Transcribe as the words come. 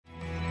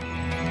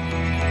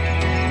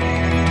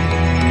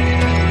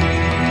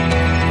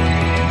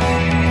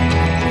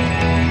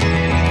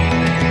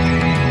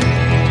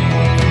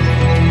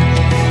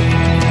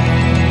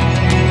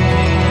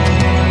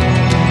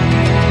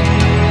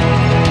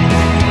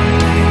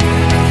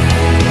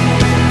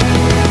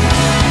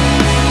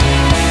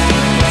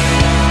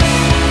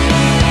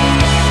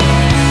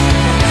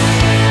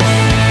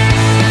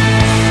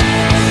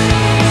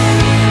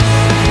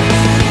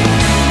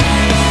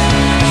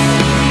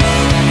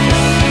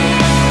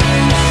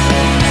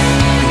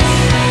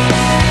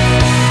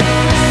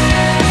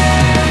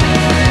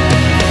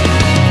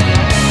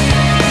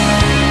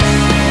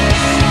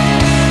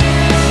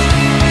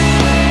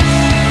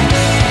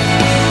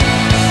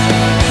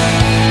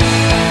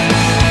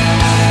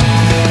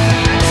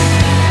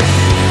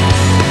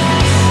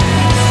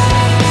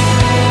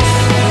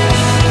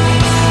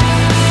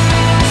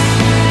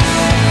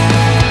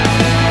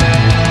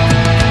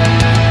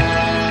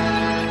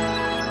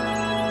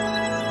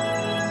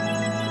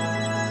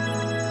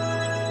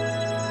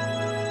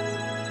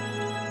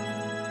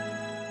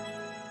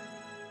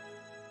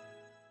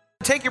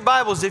Take your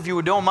Bibles, if you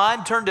don't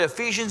mind, turn to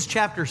Ephesians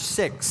chapter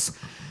 6.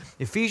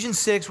 Ephesians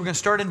 6, we're going to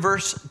start in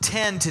verse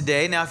 10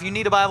 today. Now, if you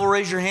need a Bible,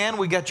 raise your hand.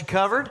 We got you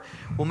covered.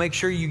 We'll make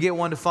sure you get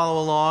one to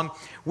follow along.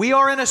 We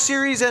are in a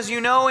series, as you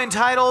know,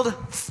 entitled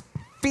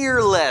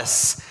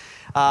Fearless.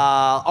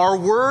 Our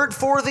word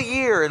for the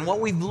year, and what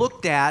we've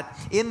looked at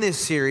in this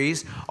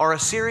series are a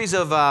series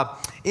of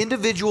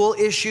individual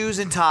issues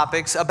and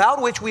topics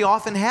about which we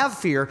often have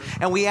fear,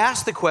 and we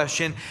ask the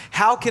question,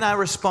 how can I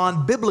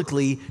respond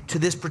biblically to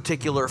this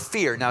particular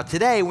fear? Now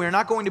today, we're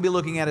not going to be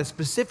looking at a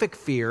specific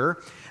fear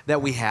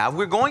that we have.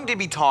 We're going to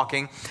be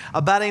talking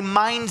about a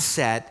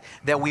mindset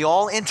that we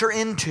all enter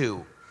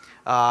into.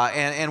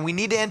 And we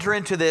need to enter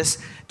into this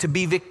to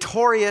be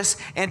victorious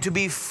and to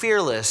be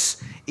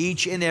fearless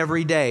each and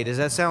every day. Does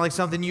that sound like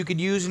something you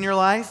could use in your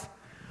life?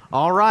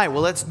 All right,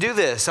 well, let's do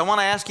this. I want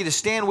to ask you to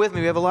stand with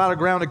me. We have a lot of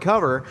ground to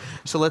cover,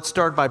 so let's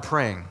start by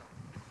praying.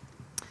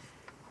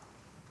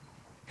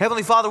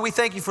 Heavenly Father, we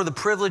thank you for the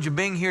privilege of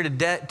being here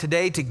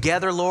today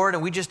together, Lord,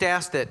 and we just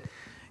ask that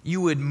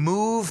you would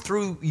move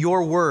through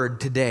your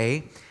word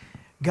today.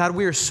 God,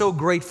 we are so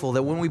grateful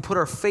that when we put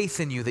our faith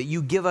in you, that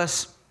you give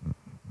us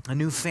a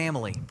new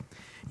family.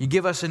 You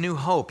give us a new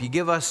hope. You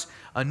give us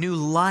a new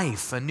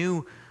life, a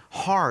new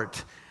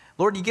heart.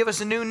 Lord, you give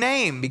us a new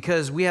name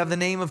because we have the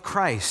name of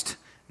Christ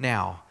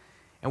now,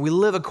 and we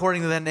live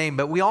according to that name,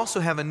 but we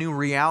also have a new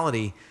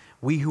reality.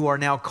 We who are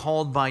now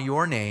called by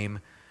your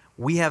name,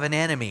 we have an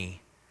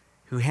enemy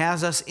who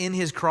has us in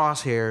his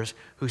crosshairs,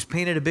 who's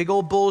painted a big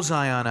old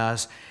bullseye on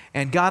us.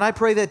 And God, I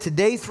pray that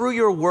today through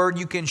your word,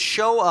 you can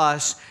show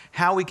us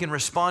how we can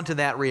respond to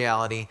that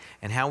reality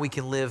and how we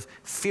can live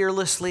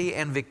fearlessly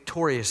and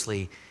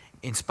victoriously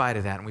in spite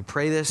of that. And we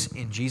pray this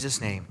in Jesus'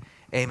 name.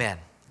 Amen.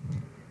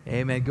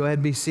 Amen. Go ahead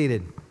and be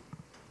seated.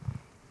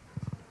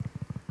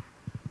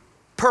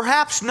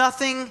 Perhaps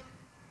nothing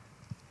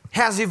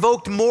has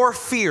evoked more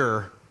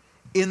fear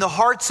in the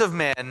hearts of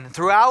men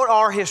throughout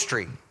our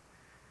history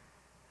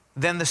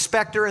than the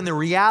specter and the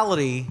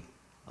reality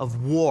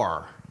of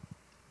war.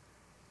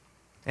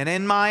 And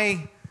in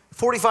my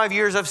 45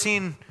 years, I've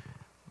seen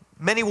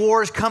many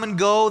wars come and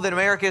go that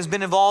America has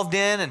been involved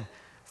in, and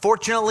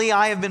fortunately,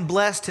 I have been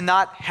blessed to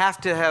not have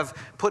to have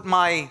put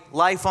my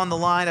life on the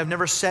line. I've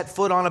never set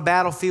foot on a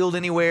battlefield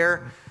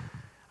anywhere.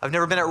 I've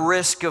never been at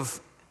risk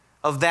of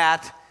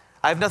that.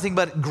 I have nothing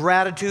but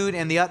gratitude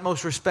and the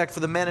utmost respect for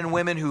the men and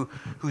women who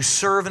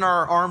serve in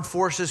our armed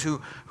forces,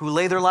 who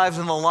lay their lives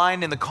on the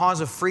line in the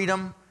cause of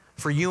freedom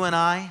for you and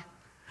I.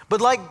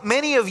 But like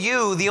many of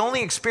you, the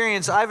only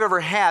experience I've ever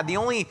had, the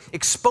only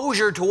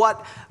exposure to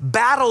what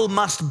battle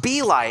must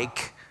be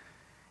like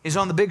is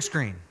on the big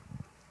screen.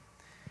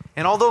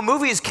 And although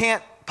movies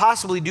can't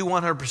possibly do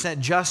 100%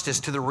 justice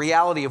to the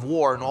reality of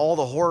war and all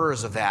the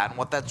horrors of that and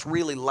what that's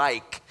really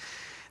like,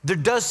 there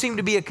does seem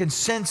to be a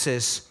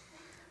consensus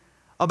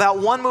about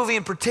one movie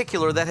in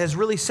particular that has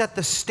really set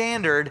the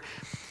standard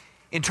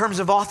in terms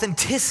of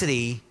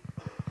authenticity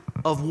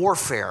of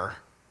warfare.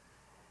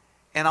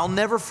 And I'll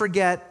never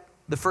forget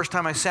the first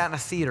time I sat in a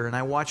theater and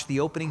I watched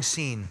the opening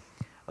scene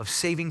of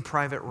Saving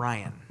Private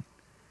Ryan.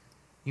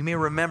 You may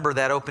remember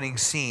that opening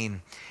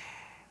scene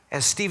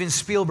as Steven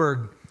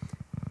Spielberg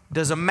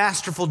does a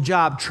masterful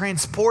job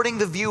transporting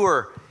the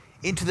viewer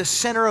into the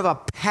center of a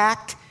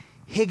packed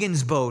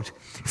Higgins boat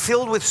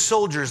filled with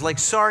soldiers like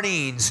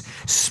sardines,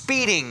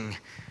 speeding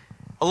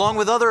along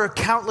with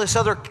countless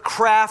other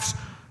crafts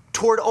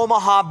toward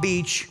Omaha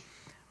Beach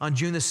on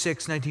June the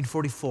 6th,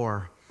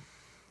 1944.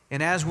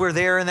 And as we're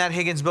there in that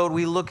Higgins boat,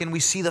 we look and we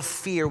see the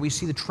fear, we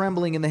see the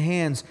trembling in the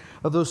hands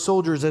of those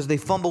soldiers as they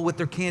fumble with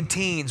their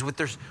canteens, with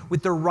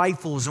their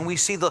rifles, and we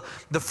see the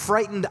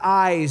frightened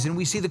eyes, and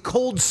we see the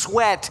cold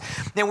sweat,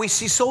 and we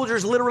see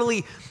soldiers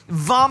literally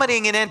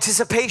vomiting in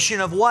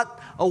anticipation of what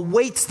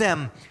awaits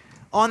them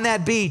on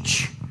that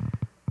beach.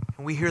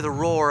 And we hear the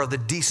roar of the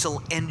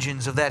diesel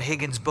engines of that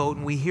Higgins boat,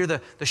 and we hear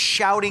the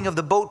shouting of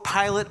the boat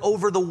pilot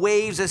over the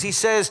waves as he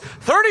says,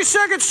 30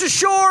 seconds to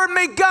shore, and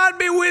may God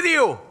be with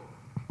you.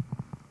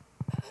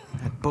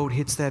 That boat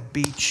hits that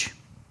beach,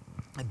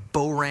 that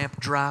bow ramp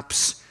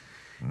drops.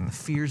 The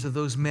fears of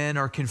those men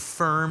are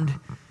confirmed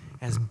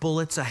as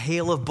a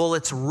hail of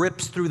bullets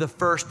rips through the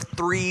first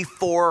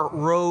 3-4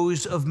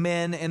 rows of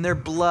men, and their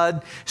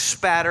blood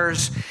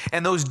spatters,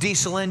 and those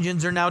diesel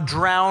engines are now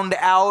drowned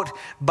out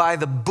by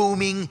the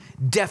booming,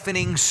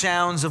 deafening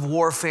sounds of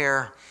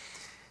warfare.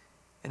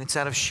 And it's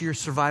out of sheer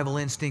survival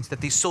instincts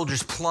that these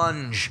soldiers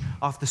plunge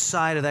off the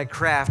side of that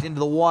craft into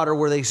the water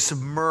where they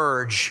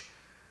submerge,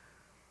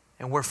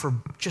 and where for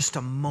just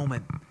a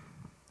moment,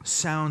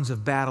 sounds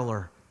of battle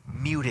are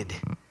muted.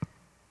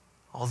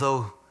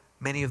 Although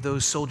many of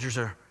those soldiers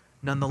are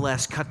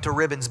nonetheless cut to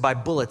ribbons by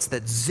bullets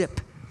that zip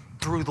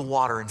through the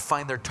water and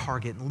find their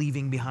target,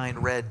 leaving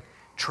behind red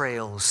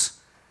trails.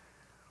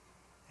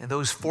 And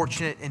those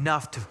fortunate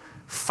enough to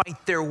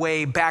fight their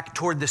way back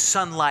toward the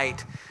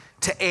sunlight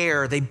to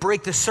air, they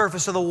break the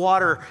surface of the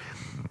water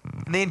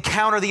and they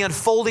encounter the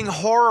unfolding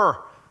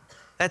horror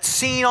that's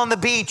seen on the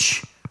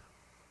beach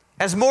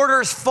as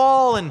mortars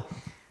fall and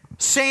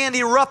Sand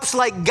erupts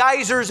like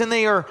geysers, and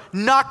they are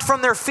knocked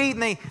from their feet,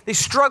 and they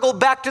struggle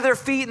back to their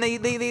feet, and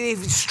they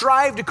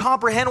strive to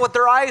comprehend what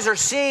their eyes are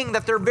seeing,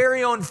 that their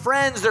very own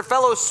friends, their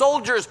fellow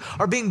soldiers,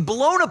 are being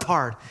blown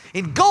apart,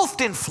 engulfed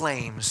in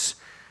flames.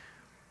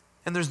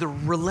 And there's the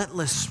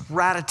relentless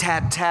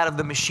rat-a-tat-tat of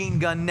the machine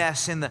gun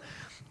nests in the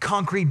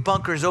concrete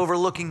bunkers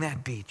overlooking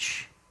that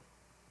beach.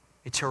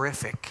 It's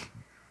horrific.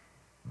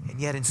 And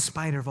yet, in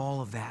spite of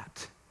all of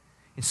that,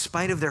 in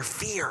spite of their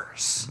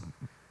fears,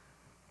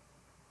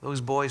 those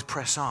boys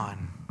press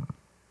on,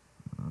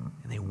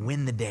 and they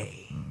win the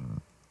day.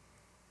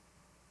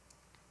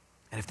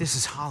 And if this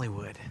is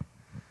Hollywood,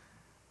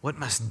 what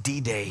must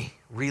D-Day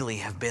really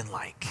have been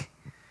like?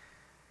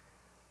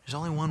 There's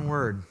only one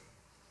word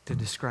to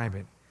describe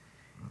it.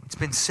 It's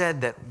been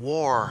said that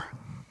war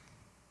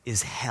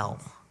is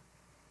hell.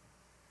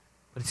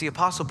 But it's the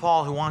Apostle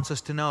Paul who wants us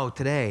to know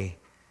today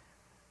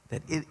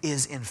that it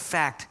is in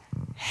fact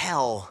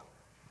hell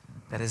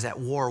that is at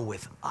war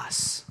with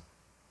us.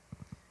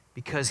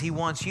 Because he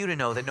wants you to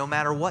know that no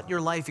matter what your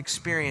life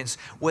experience,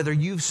 whether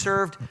you've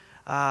served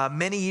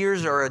many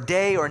years or a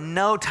day or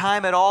no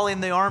time at all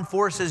in the armed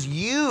forces,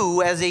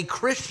 you as a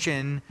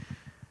Christian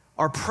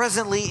are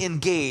presently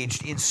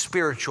engaged in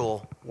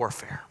spiritual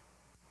warfare.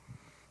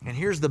 And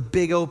here's the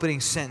big opening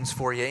sentence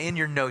for you in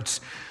your notes.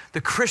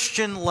 The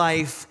Christian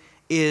life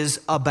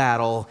is a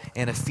battle,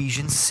 and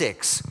Ephesians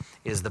 6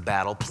 is the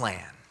battle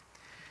plan.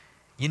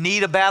 You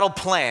need a battle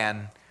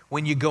plan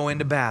when you go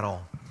into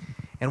battle.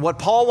 And what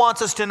Paul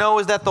wants us to know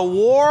is that the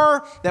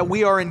war that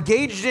we are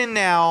engaged in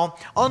now,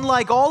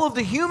 unlike all of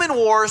the human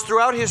wars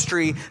throughout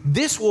history,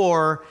 this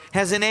war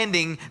has an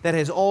ending that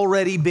has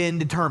already been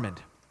determined.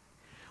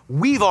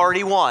 We've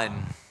already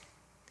won.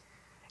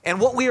 And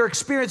what we are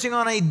experiencing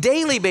on a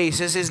daily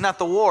basis is not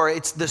the war,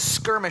 it's the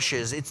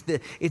skirmishes, it's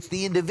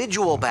the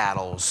individual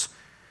battles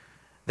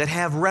that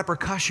have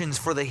repercussions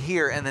for the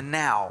here and the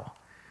now.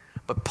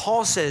 But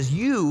Paul says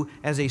you,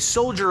 as a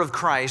soldier of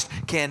Christ,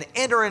 can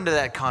enter into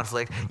that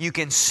conflict. You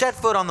can set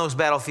foot on those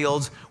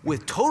battlefields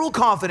with total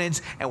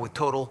confidence and with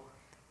total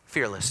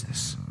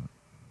fearlessness.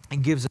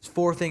 It gives us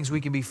 4 things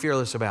we can be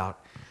fearless about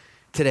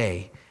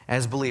today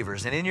as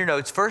believers. And in your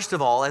notes, first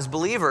of all, as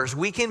believers,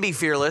 we can be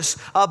fearless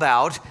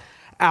about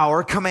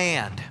our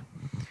command.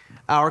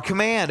 Our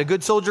command. A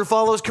good soldier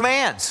follows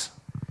commands.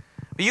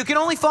 But you can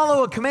only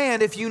follow a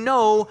command if you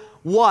know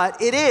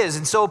what it is.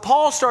 And so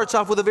Paul starts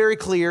off with a very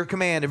clear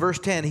command. In verse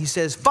 10, he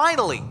says,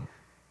 finally,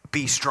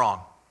 be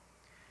strong.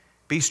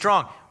 Be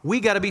strong. We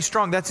got to be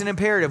strong. That's an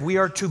imperative. We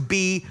are to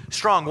be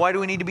strong. Why do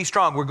we need to be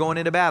strong? We're going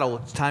into battle.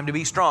 It's time to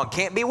be strong.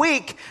 Can't be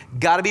weak.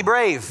 Got to be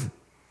brave.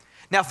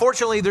 Now,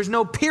 fortunately, there's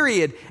no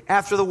period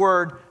after the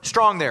word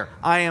strong there.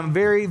 I am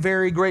very,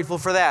 very grateful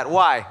for that.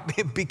 Why?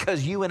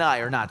 Because you and I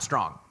are not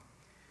strong.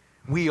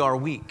 We are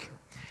weak.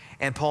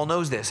 And Paul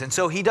knows this. And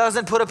so he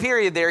doesn't put a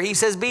period there. He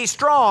says, be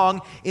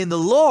strong in the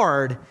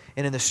Lord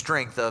and in the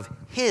strength of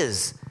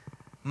His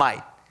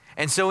might.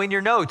 And so in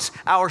your notes,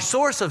 our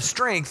source of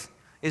strength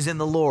is in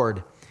the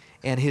Lord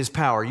and His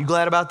power. You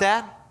glad about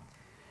that?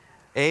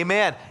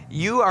 Amen.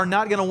 You are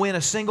not going to win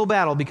a single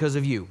battle because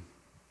of you.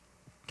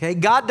 Okay?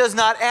 God does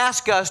not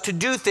ask us to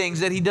do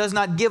things that He does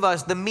not give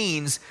us the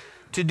means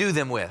to do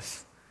them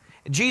with.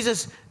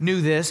 Jesus knew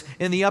this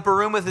in the upper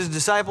room with His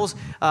disciples.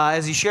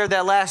 As He shared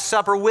that Last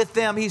Supper with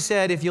them, He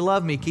said, if you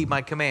love me, keep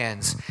my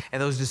commands.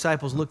 And those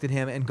disciples looked at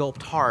Him and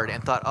gulped hard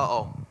and thought,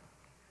 uh-oh,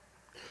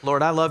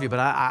 Lord, I love you, but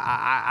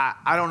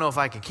I don't know if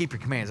I can keep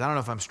your commands. I don't know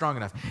if I'm strong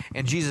enough.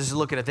 And Jesus is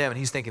looking at them, and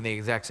He's thinking the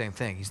exact same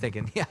thing. He's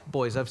thinking, yeah,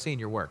 boys, I've seen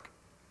your work.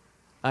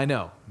 I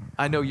know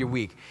you're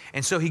weak.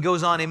 And so He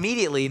goes on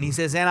immediately, and He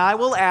says, and I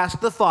will ask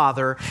the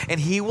Father, and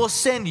He will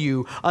send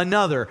you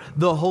another,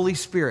 the Holy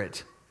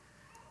Spirit.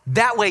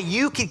 That way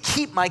you can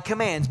keep my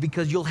commands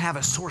because you'll have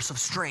a source of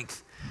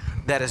strength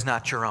that is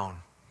not your own.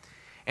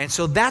 And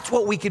so that's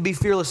what we can be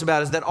fearless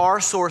about, is that our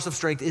source of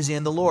strength is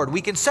in the Lord.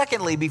 We can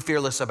secondly be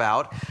fearless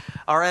about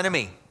our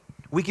enemy.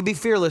 We can be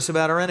fearless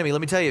about our enemy.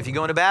 Let me tell you, if you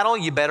go into battle,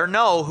 you better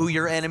know who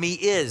your enemy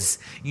is.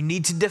 You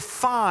need to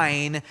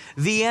define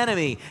the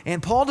enemy.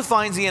 And Paul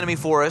defines the enemy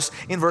for us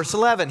in verse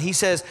 11. He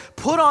says,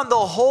 put on the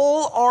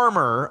whole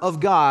armor of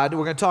God,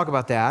 we're going to talk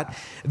about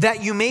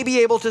that you may be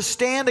able to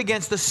stand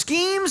against the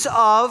schemes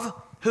of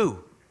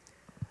who?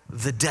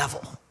 The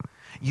devil.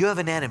 You have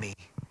an enemy,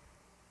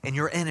 and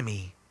your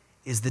enemy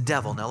is the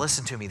devil. Now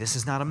listen to me, this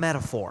is not a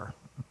metaphor.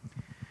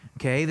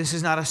 Okay, this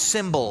is not a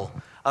symbol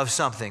of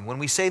something. When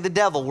we say the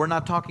devil, we're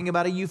not talking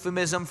about a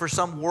euphemism for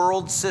some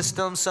world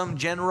system, some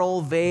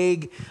general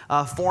vague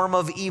form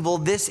of evil.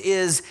 This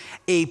is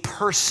a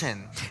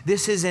person.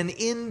 This is an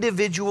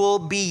individual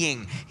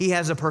being. He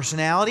has a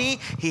personality.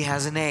 He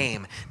has a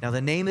name. Now,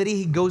 the name that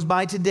he goes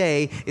by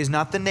today is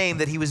not the name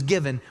that he was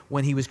given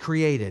when he was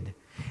created.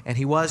 And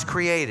he was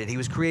created. He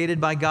was created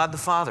by God the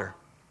Father.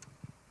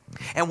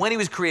 And when he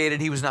was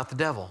created, he was not the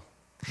devil.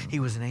 He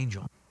was an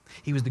angel.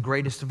 He was the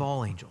greatest of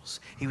all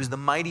angels. He was the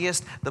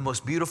mightiest, the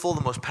most beautiful,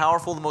 the most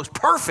powerful, the most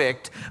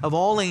perfect of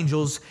all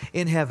angels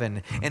in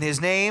heaven. And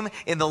his name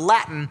in the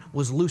Latin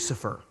was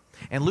Lucifer.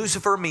 And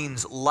Lucifer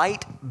means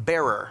light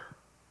bearer.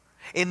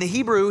 In the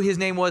Hebrew, his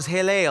name was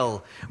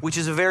Hillel, which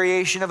is a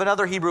variation of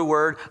another Hebrew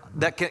word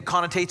that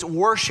connotates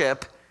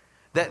worship,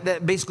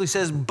 that basically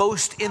says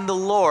boast in the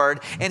Lord.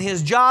 And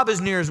his job,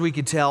 as near as we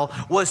could tell,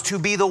 was to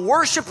be the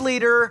worship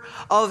leader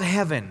of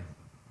heaven,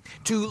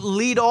 to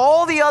lead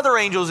all the other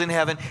angels in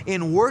heaven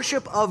in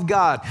worship of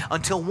God,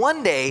 until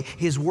one day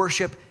his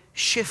worship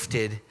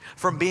shifted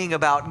from being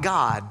about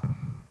God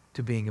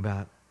to being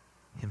about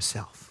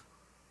himself.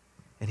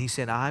 And he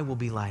said, I will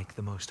be like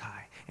the Most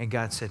High. And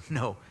God said,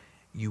 no,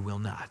 you will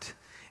not.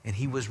 And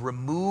he was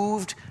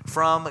removed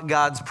from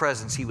God's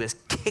presence. He was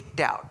kicked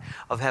out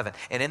of heaven.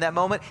 And in that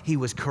moment, he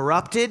was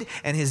corrupted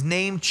and his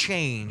name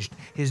changed.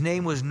 His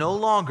name was no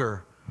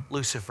longer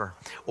Lucifer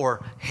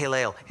or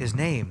Hillel. His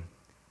name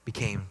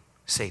became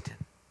Satan.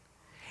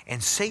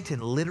 And Satan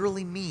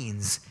literally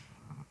means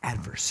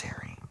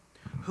adversary.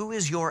 Who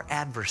is your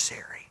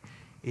adversary?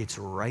 It's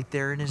right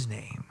there in his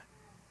name,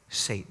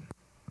 Satan.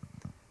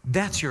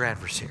 That's your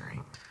adversary,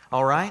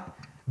 all right?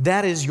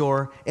 That is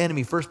your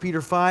enemy. 1 Peter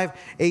 5,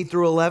 8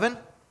 through 11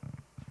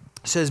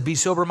 says, be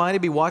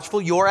sober-minded, be watchful.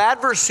 Your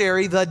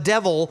adversary, the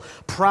devil,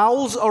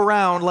 prowls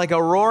around like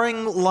a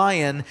roaring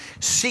lion,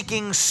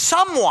 seeking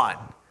someone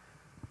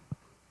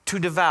to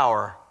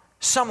devour.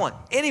 Someone,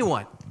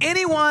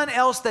 anyone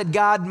else that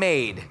God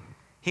made.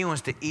 He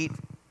wants to eat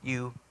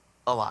you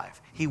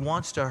alive. He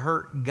wants to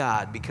hurt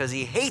God because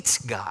he hates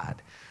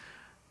God.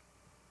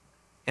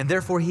 And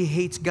therefore he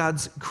hates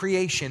God's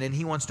creation, and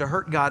he wants to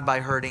hurt God by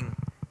hurting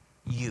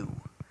you.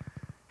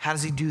 How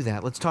does he do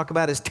that? Let's talk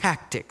about his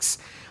tactics.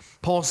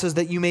 Paul says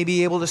that you may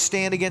be able to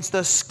stand against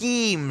the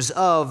schemes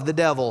of the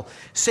devil.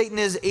 Satan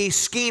is a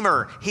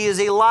schemer. He is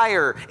a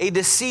liar, a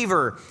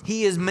deceiver.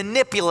 He is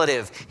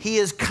manipulative. He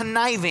is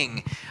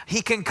conniving.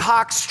 He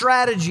concocts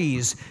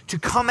strategies to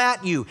come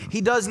at you.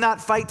 He does not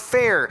fight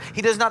fair.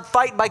 He does not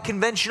fight by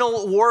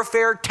conventional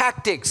warfare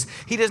tactics.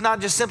 He does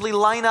not just simply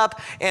line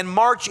up and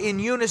march in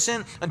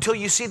unison until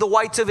you see the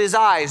whites of his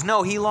eyes.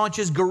 No, he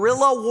launches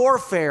guerrilla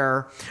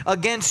warfare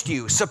against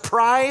you.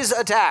 Surprise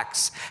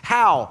attacks.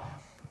 How?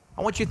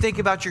 I want you to think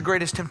about your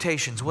greatest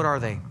temptations. What are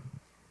they?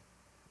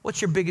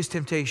 What's your biggest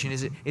temptation?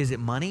 Is it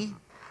money?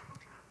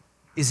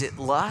 Is it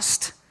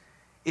lust?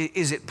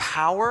 Is it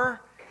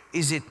power?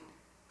 Is it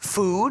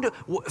food?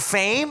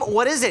 Fame?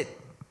 What is it?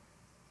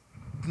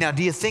 Now,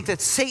 do you think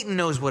that Satan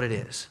knows what it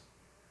is?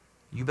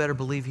 You better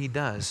believe he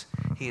does.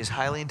 He is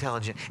highly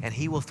intelligent, and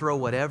he will throw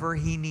whatever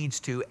he needs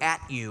to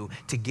at you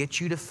to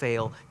get you to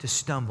fail, to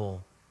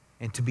stumble,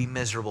 and to be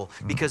miserable.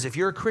 Because if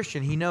you're a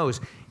Christian, he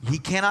knows he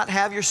cannot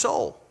have your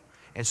soul.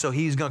 And so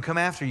he's going to come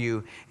after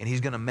you, and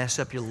he's going to mess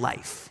up your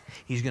life.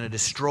 He's going to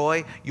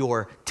destroy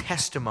your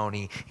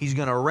testimony. He's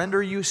going to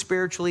render you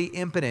spiritually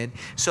impotent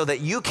so that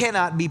you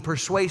cannot be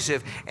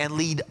persuasive and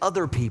lead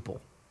other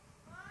people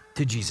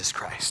to Jesus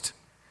Christ.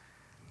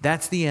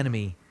 That's the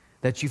enemy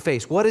that you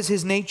face. What is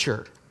his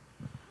nature?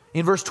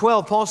 In verse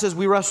 12, Paul says,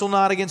 we wrestle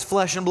not against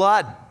flesh and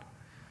blood.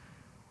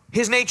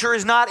 His nature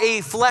is not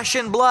a flesh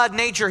and blood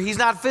nature. He's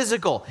not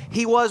physical.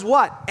 He was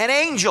what? An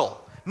angel,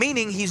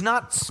 meaning he's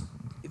not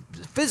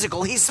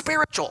physical, he's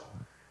spiritual.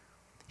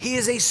 He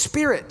is a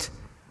spirit,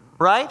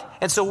 right?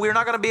 And so we're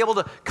not going to be able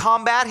to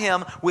combat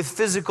him with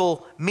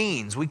physical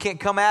means. We can't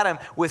come at him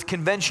with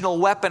conventional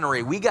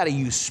weaponry. We got to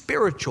use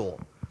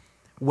spiritual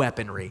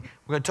weaponry.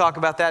 We're going to talk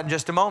about that in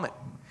just a moment.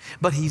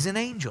 But he's an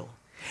angel.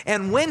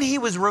 And when he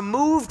was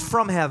removed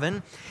from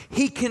heaven,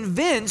 he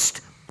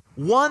convinced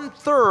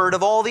 1/3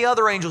 of all the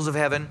other angels of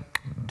heaven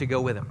to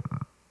go with him.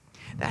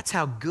 That's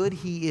how good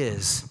he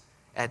is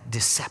at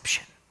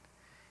deception.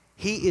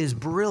 He is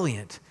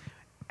brilliant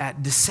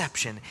at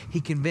deception.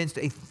 He convinced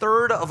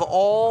 1/3 of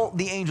all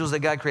the angels that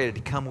God created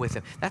to come with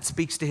him. That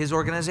speaks to his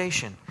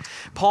organization.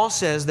 Paul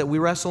says that we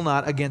wrestle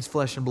not against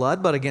flesh and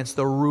blood, but against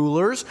the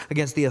rulers,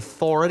 against the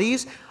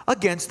authorities,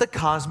 against the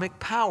cosmic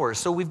powers.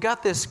 So we've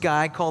got this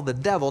guy called the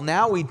devil.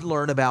 Now we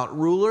learn about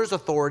rulers,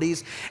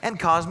 authorities, and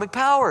cosmic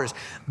powers.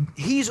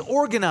 He's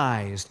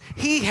organized.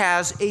 He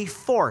has a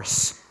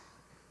force,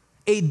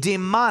 a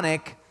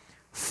demonic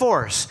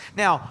force.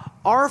 Now,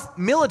 our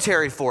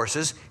military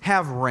forces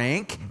have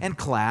rank and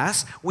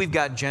class. We've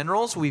got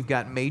generals, we've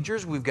got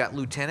majors, we've got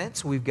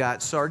lieutenants, we've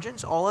got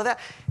sergeants, all of that.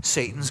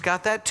 Satan's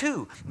got that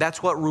too.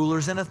 That's what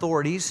rulers and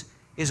authorities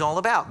is all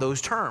about,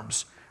 those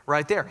terms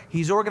right there.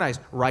 He's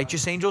organized.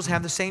 Righteous angels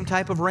have the same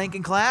type of rank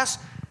and class.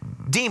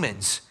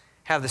 Demons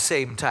have the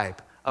same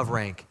type of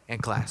rank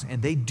and class.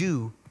 And they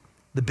do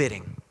the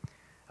bidding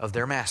of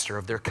their master,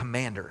 of their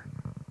commander,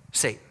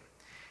 Satan.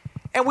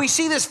 And we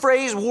see this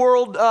phrase,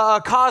 world,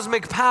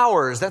 cosmic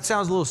powers. That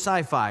sounds a little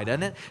sci-fi,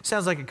 doesn't it?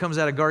 Sounds like it comes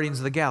out of Guardians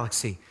of the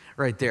Galaxy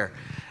right there.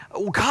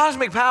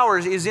 Cosmic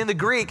powers is in the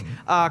Greek,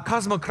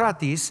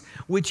 kosmokratis,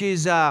 which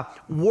is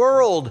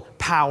world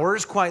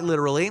powers, quite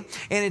literally.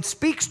 And it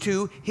speaks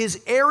to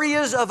his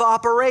areas of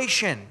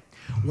operation.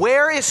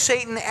 Where is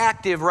Satan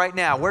active right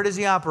now? Where does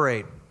he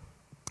operate?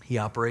 He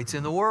operates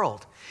in the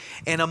world.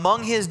 And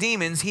among his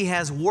demons, he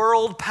has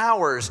world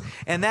powers.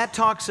 And that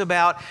talks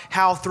about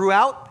how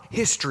throughout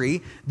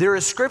history, there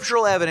is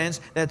scriptural evidence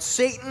that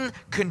Satan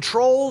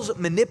controls,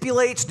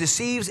 manipulates,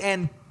 deceives,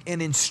 and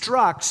and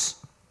instructs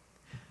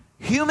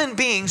human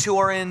beings who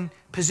are in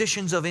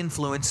positions of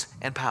influence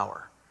and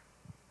power.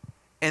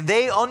 And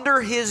they,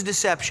 under his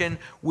deception,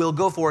 will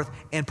go forth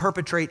and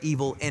perpetrate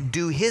evil and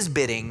do his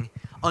bidding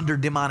under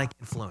demonic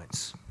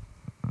influence.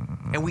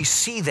 And we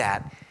see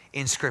that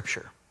in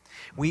Scripture.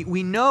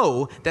 We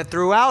know that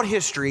throughout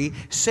history,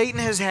 Satan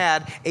has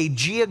had a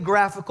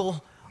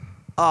geographical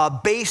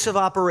base of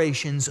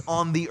operations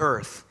on the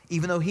earth.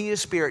 Even though he is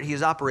spirit, he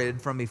has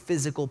operated from a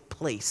physical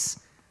place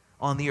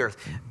on the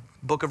earth.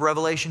 Book of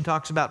Revelation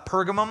talks about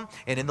Pergamum,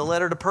 and in the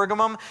letter to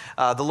Pergamum,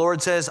 the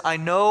Lord says, I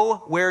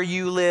know where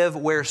you live,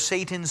 where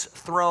Satan's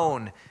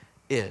throne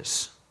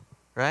is.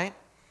 Right?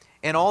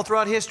 And all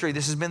throughout history,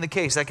 this has been the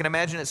case. I can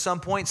imagine at some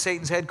point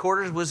Satan's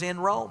headquarters was in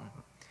Rome.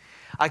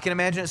 I can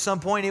imagine at some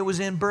point it was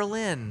in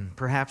Berlin,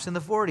 perhaps in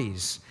the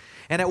 40s.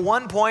 And at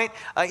one point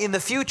in the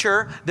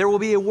future, there will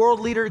be a world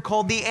leader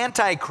called the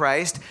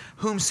Antichrist,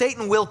 whom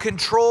Satan will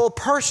control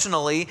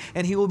personally,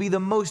 and he will be the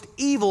most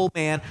evil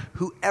man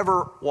who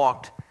ever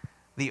walked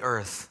the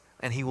earth,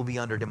 and he will be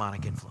under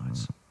demonic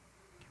influence.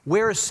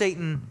 Where is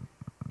Satan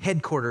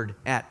headquartered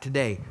at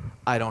today?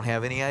 I don't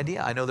have any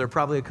idea. I know there are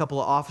probably a couple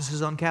of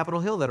offices on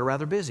Capitol Hill that are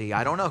rather busy.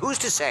 I don't know. Who's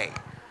to say?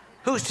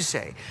 Who's to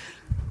say?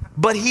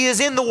 But he is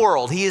in the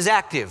world. He is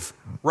active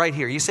right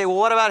here. You say, well,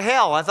 what about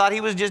hell? I thought he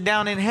was just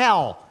down in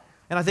hell.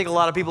 And I think a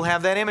lot of people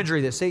have that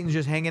imagery that Satan's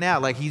just hanging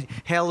out. Like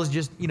hell is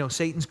just,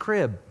 Satan's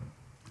crib.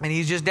 And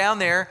he's just down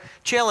there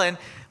chilling.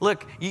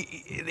 Look,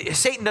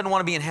 Satan doesn't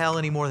want to be in hell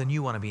any more than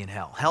you want to be in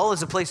hell. Hell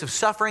is a place of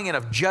suffering and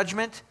of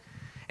judgment.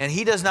 And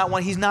he does not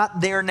want, he's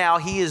not there now.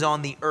 He is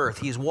on the earth.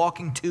 He is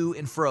walking to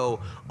and fro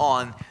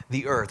on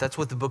the earth. That's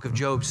what the book of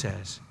Job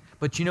says.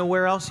 But you know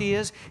where else he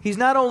is? He's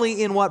not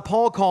only in what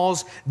Paul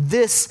calls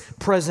this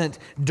present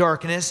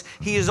darkness,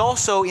 he is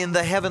also in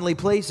the heavenly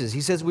places.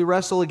 He says we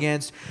wrestle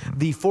against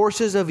the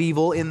forces of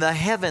evil in the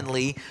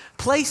heavenly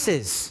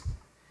places.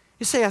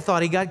 You say, I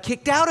thought he got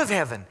kicked out of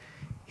heaven.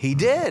 He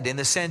did, in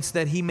the sense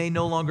that he may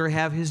no longer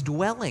have his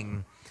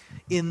dwelling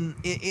in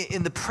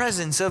the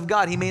presence of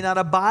God. He may not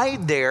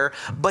abide there,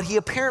 but he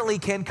apparently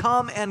can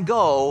come and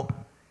go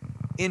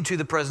into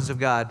the presence of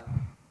God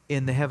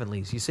in the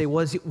heavenlies. You say,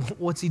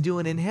 what's he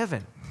doing in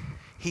heaven?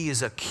 He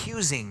is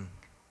accusing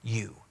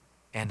you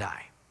and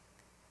I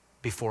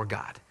before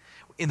God.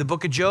 In the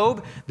book of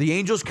Job, the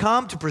angels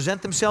come to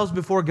present themselves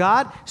before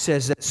God.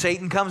 Says that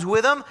Satan comes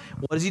with them.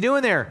 What is he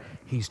doing there?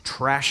 He's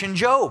trashing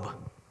Job.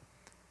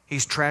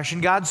 He's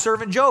trashing God's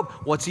servant Job.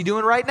 What's he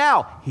doing right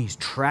now? He's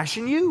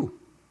trashing you.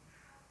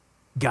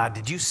 God,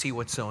 did you see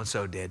what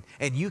so-and-so did?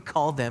 And you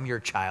call them your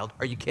child?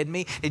 Are you kidding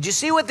me? Did you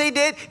see what they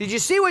did? Did you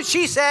see what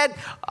she said?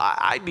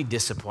 I'd be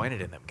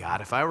disappointed in them,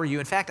 God, if I were you.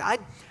 In fact, I'd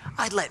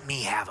let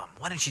me have them.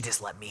 Why don't you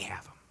just let me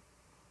have them?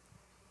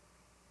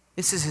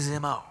 This is his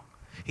M.O.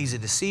 He's a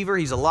deceiver.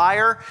 He's a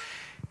liar.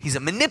 He's a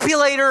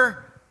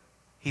manipulator.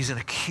 He's an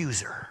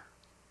accuser.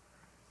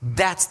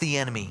 That's the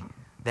enemy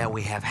that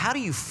we have. How do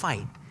you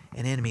fight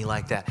an enemy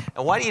like that?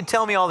 And why do you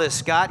tell me all this,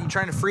 Scott? You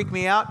trying to freak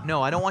me out?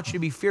 No, I don't want you to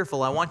be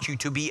fearful. I want you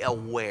to be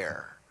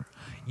aware.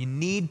 You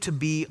need to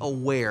be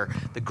aware.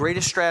 The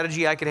greatest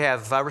strategy I could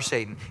have if I were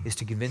Satan is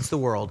to convince the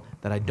world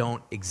that I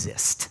don't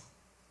exist.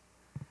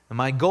 And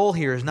my goal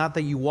here is not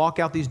that you walk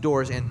out these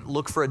doors and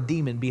look for a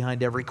demon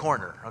behind every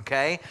corner,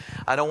 okay?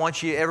 I don't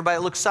want everybody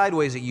that looks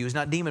sideways at you is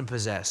not demon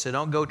possessed. So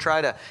don't go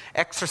try to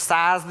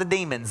exorcise the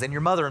demons in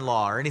your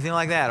mother-in-law or anything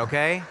like that,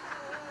 okay?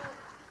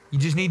 You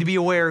just need to be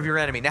aware of your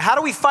enemy. Now, how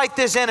do we fight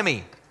this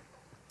enemy?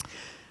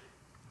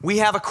 We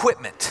have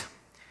equipment.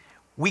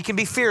 We can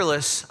be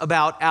fearless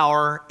about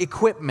our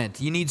equipment.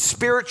 You need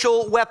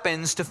spiritual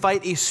weapons to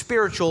fight a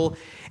spiritual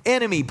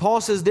enemy.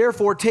 Paul says,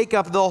 therefore, take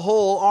up the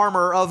whole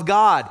armor of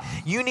God.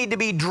 You need to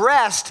be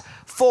dressed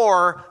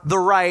for the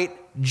right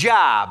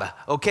job.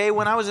 Okay,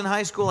 when I was in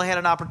high school, I had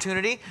an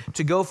opportunity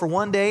to go for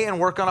one day and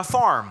work on a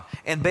farm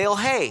and bale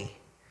hay.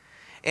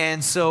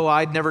 And so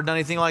I'd never done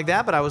anything like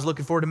that, but I was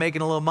looking forward to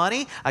making a little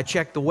money. I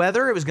checked the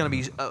weather. It was going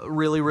to be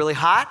really, really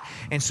hot.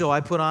 And so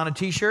I put on a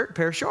t-shirt, a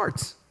pair of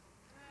shorts.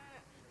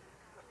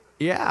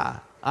 Yeah,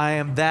 I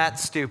am that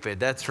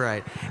stupid. That's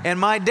right. And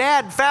my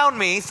dad found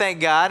me, thank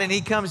God, and he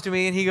comes to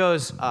me and he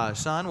goes,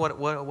 son, what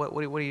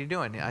are you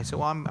doing? I said,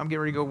 well, I'm getting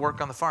ready to go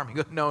work on the farm. He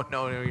goes, no,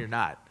 you're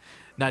not.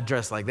 Not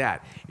dressed like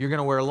that. You're going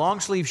to wear a long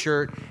sleeve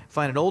shirt,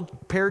 find an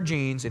old pair of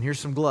jeans, and here's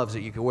some gloves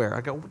that you can wear.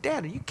 I go,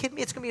 Dad, are you kidding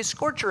me? It's going to be a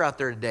scorcher out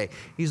there today.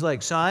 He's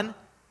like, son,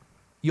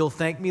 you'll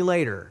thank me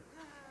later.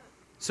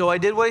 So I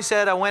did what he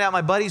said. I went out.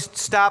 My buddies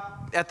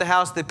stopped at the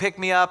house. They picked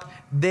me up.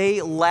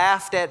 They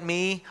laughed at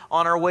me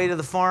on our way to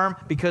the farm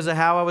because of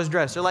how I was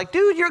dressed. They're like,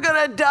 dude, you're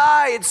going to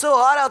die. It's so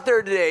hot out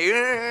there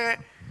today.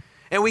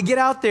 And we get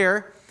out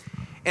there,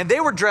 and they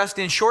were dressed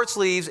in short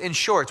sleeves and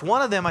shorts.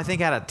 One of them, I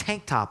think, had a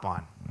tank top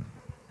on.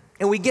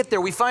 And we get there,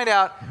 we find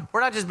out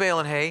we're not just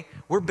baling hay,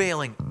 we're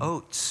baling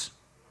oats.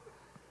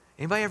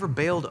 Anybody ever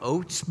baled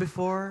oats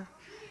before?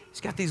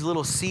 It's got these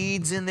little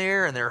seeds in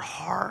there, and they're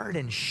hard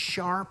and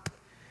sharp.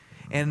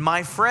 And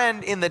my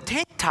friend in the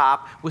tank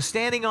top was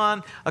standing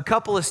on a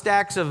couple of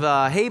stacks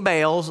of hay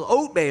bales,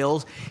 oat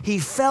bales. He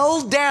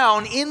fell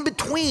down in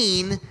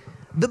between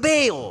the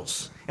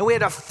bales. And we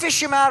had to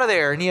fish him out of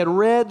there. And he had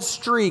red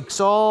streaks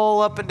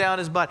all up and down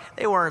his butt.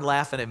 They weren't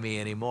laughing at me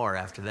anymore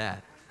after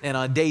that. And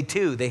on day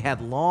 2, they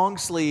had long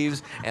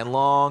sleeves and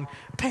long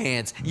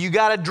pants. You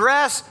got to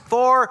dress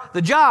for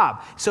the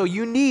job. So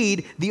you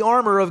need the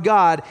armor of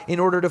God in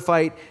order to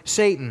fight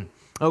Satan.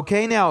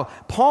 Okay, now,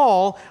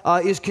 Paul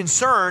is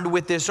concerned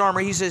with this armor.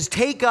 He says,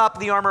 take up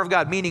the armor of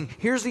God, meaning,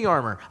 here's the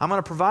armor. I'm going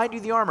to provide you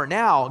the armor.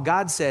 Now,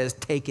 God says,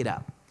 take it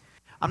up.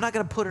 I'm not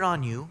going to put it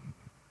on you.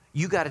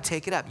 You got to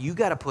take it up. You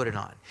got to put it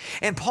on.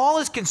 And Paul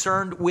is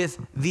concerned with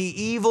the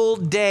evil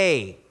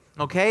day.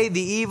 Okay, the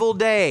evil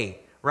day,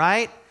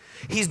 right?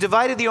 He's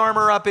divided the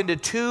armor up into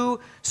 2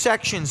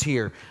 sections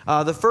here.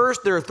 The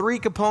first, there are 3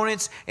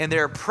 components, and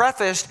they're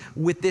prefaced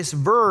with this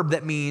verb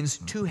that means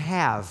to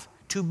have.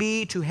 To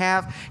be, to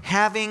have,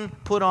 having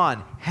put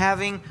on,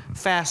 having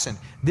fastened.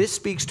 This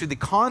speaks to the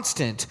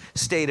constant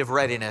state of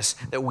readiness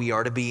that we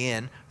are to be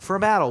in for a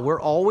battle. We're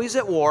always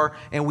at war,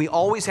 and we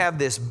always have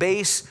this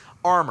base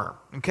armor.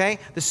 Okay?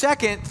 The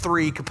second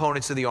 3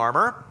 components of the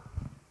armor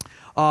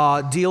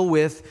deal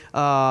with,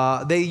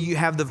 you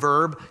have the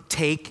verb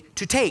take,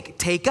 to take.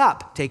 Take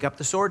up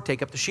the sword,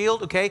 take up the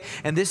shield, okay?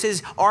 And this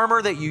is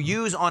armor that you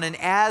use on an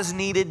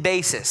as-needed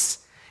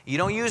basis. You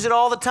don't use it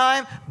all the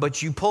time,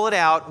 but you pull it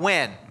out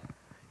when?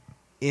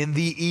 In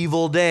the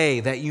evil day,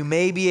 that you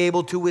may be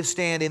able to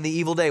withstand in the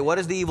evil day. What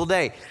is the evil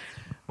day?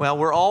 Well,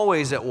 we're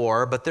always at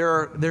war, but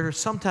there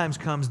sometimes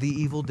comes the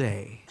evil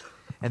day.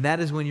 And that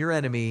is when your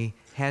enemy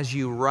has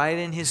you right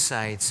in his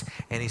sights,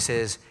 and he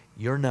says,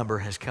 your number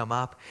has come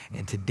up,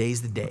 and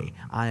today's the day.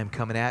 I am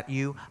coming at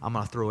you. I'm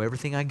going to throw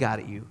everything I got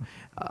at you.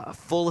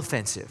 Full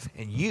offensive.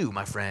 And you,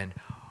 my friend,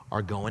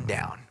 are going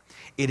down.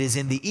 It is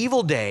in the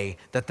evil day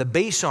that the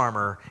base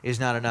armor is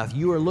not enough.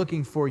 You are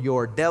looking for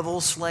your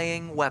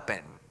devil-slaying weapon.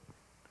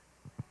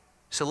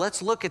 So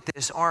let's look at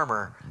this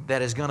armor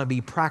that is going to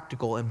be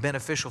practical and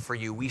beneficial for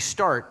you. We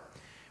start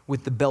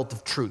with the belt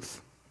of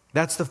truth.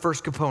 That's the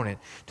first component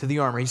to the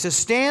armor. He says,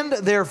 stand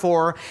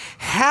therefore,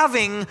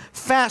 having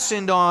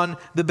fastened on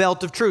the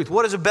belt of truth.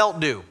 What does a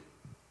belt do?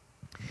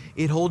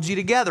 It holds you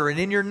together. And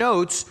in your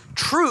notes,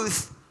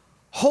 truth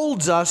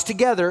holds us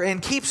together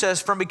and keeps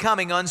us from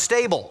becoming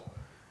unstable.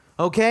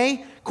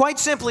 Okay? Quite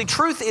simply,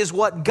 truth is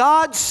what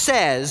God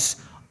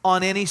says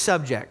on any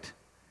subject.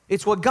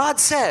 It's what God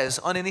says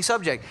on any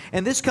subject.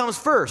 And this comes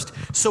first.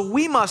 So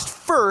we must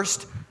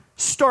first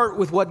start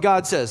with what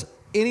God says.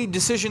 Any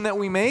decision that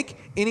we make,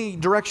 any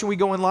direction we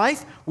go in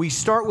life, we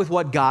start with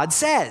what God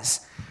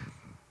says.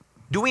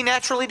 Do we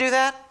naturally do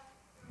that?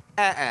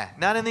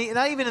 Not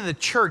even in the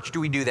church do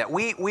we do that.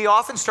 We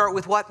often start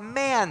with what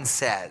man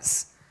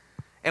says.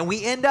 And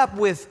we end up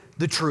with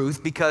the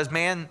truth because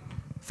man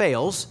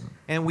fails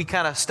and we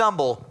kind of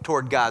stumble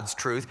toward God's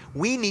truth.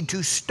 We need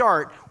to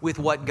start with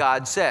what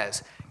God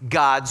says.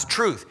 God's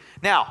truth.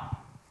 Now,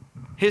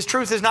 His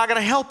truth is not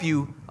going to help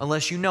you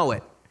unless you know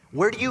it.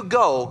 Where do you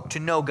go to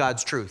know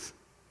God's truth?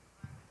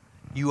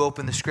 You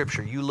open the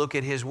Scripture, you look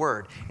at His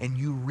Word, and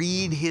you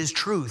read His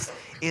truth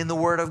in the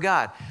Word of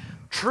God.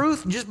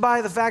 Truth, just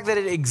by the fact that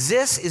it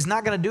exists, is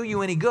not going to do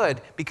you any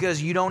good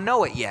because you don't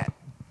know it yet.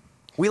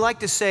 We like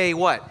to say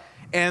what?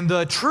 And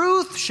the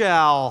truth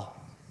shall...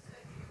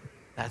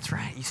 That's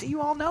right. You see,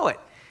 you all know it.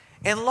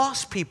 And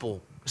lost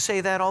people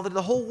say that all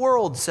the whole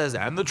world says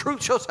that. And the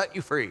truth shall set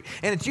you free.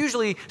 And it's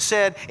usually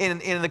said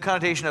in the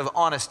connotation of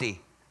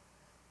honesty.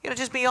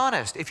 Just be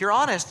honest. If you're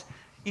honest,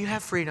 you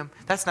have freedom.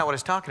 That's not what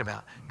it's talking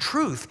about.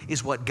 Truth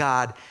is what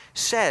God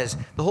says.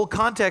 The whole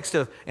context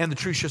of, and the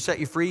truth shall set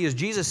you free, is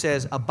Jesus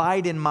says,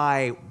 abide in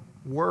my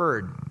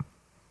word,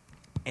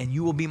 and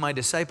you will be my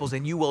disciples,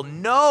 and you will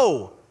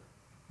know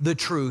the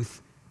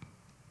truth,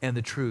 and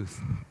the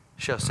truth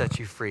shall set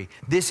you free.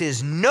 This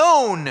is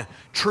known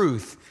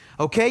truth.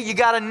 Okay, you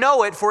got to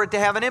know it for it to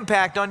have an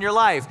impact on your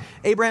life.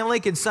 Abraham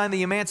Lincoln signed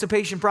the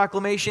Emancipation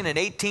Proclamation in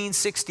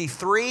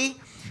 1863.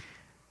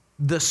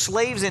 The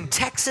slaves in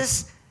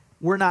Texas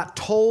were not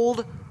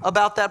told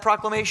about that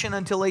proclamation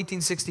until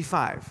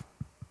 1865,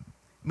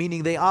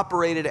 meaning they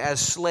operated as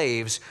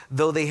slaves.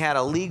 Though they had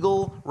a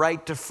legal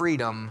right to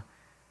freedom,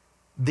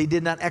 they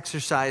did not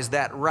exercise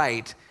that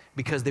right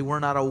because they were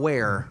not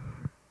aware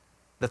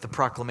that the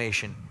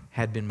proclamation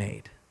had been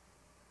made.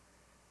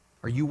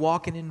 Are you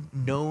walking in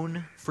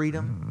known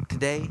freedom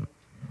today?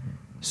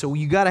 So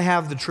you got to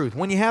have the truth.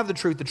 When you have the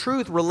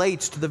truth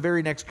relates to the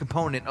very next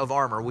component of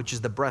armor, which is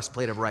the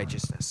breastplate of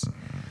righteousness.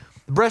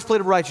 The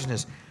breastplate of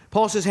righteousness.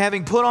 Paul says,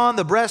 having put on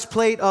the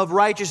breastplate of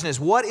righteousness.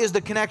 What is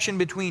the connection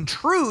between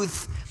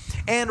truth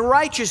and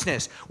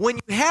righteousness? When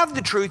you have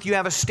the truth, you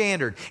have a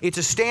standard. It's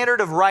a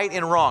standard of right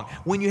and wrong.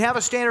 When you have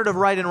a standard of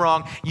right and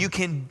wrong, you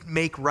can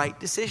make right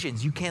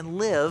decisions. You can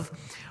live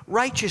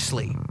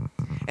righteously.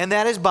 And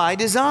that is by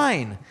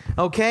design.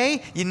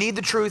 Okay? You need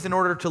the truth in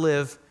order to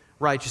live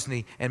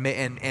righteously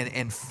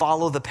and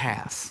follow the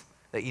path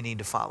that you need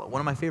to follow. One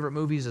of my favorite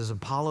movies is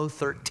Apollo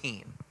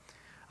 13.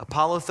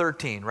 Apollo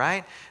 13,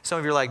 right? Some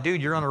of you are like,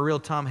 dude, you're on a real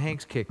Tom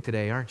Hanks kick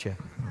today, aren't you?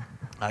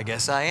 I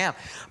guess I am.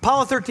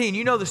 Apollo 13,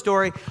 you know the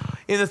story.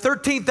 In the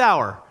 13th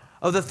hour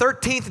of the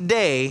 13th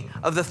day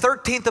of the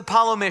 13th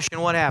Apollo mission,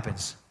 what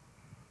happens?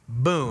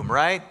 Boom,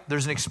 right?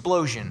 There's an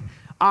explosion.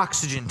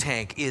 Oxygen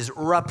tank is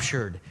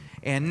ruptured.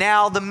 And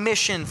now the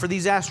mission for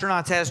these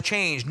astronauts has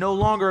changed. No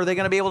longer are they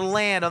going to be able to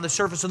land on the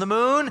surface of the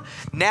moon.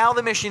 Now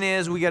the mission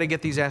is we got to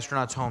get these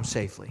astronauts home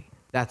safely.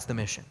 That's the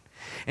mission.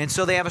 And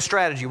so they have a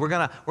strategy. We're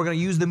going to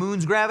use the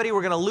moon's gravity.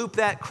 We're going to loop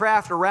that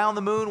craft around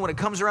the moon. When it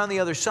comes around the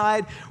other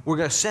side, we're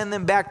going to send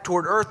them back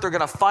toward Earth. They're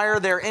going to fire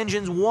their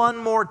engines one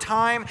more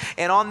time.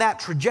 And on that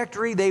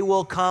trajectory, they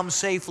will come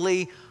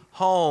safely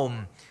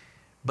home.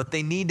 But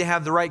they need to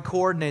have the right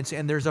coordinates.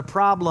 And there's a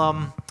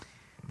problem.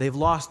 They've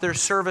lost their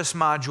service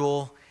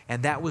module.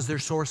 And that was their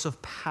source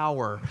of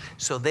power.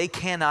 So they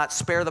cannot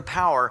spare the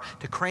power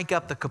to crank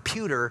up the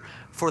computer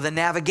for the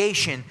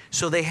navigation.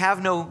 So they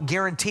have no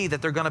guarantee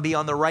that they're going to be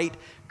on the right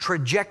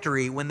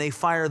trajectory when they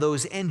fire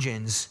those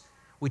engines,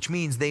 which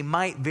means they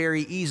might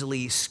very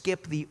easily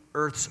skip the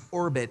Earth's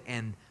orbit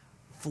and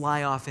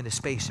fly off into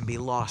space and be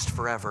lost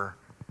forever.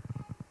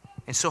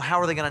 And so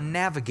how are they going to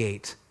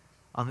navigate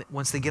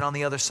once they get on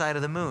the other side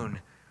of the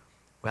moon?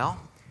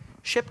 Well,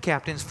 ship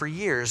captains for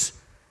years,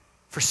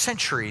 for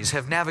centuries,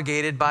 have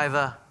navigated by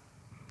the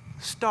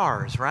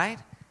stars, right?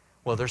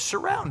 Well, they're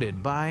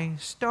surrounded by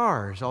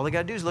stars. All they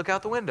got to do is look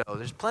out the window.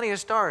 There's plenty of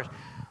stars.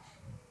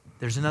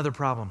 There's another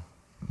problem.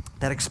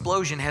 That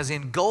explosion has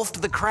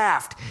engulfed the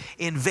craft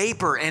in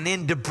vapor and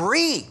in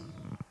debris.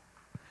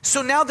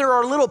 So now there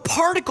are little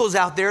particles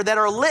out there that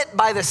are lit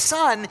by the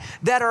sun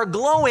that are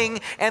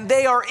glowing, and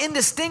they are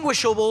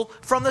indistinguishable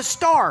from the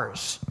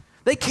stars.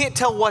 They can't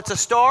tell what's a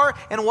star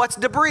and what's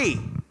debris.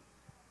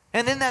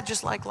 And isn't that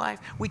just like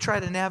life? We try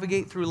to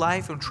navigate through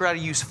life and try to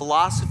use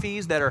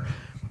philosophies that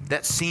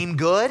seem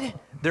good.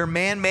 They're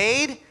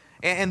man-made,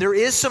 and there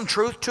is some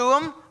truth to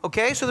them,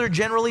 okay? So they're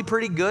generally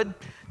pretty good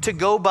to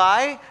go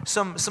by,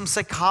 some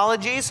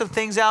psychology, some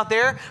things out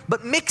there.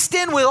 But mixed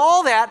in with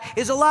all that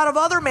is a lot of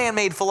other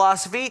man-made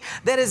philosophy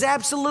that is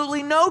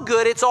absolutely no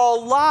good. It's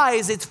all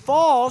lies. It's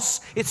false.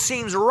 It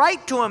seems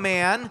right to a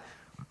man,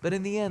 but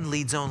in the end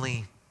leads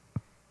only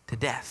to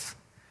death.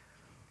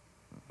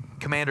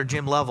 Commander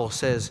Jim Lovell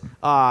says,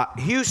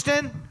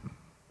 Houston,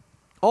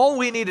 all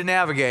we need to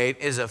navigate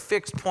is a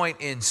fixed point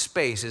in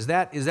space. Is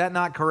that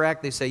not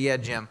correct? They say, yeah,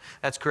 Jim,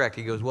 that's correct.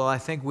 He goes, well, I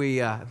think we've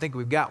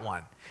got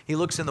one. He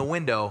looks in the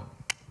window.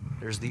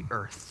 There's the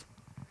Earth.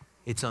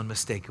 It's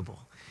unmistakable.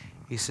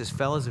 He says,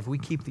 fellas, if we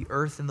keep the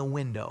Earth in the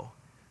window,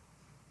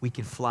 we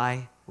can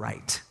fly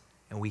right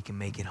and we can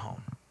make it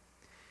home.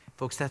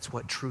 Folks, that's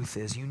what truth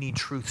is. You need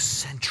truth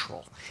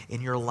central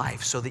in your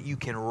life so that you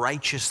can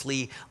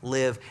righteously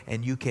live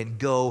and you can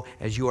go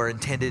as you are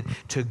intended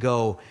to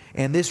go.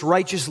 And this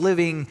righteous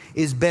living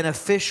is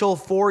beneficial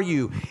for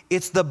you.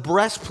 It's the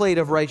breastplate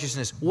of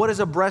righteousness. What does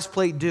a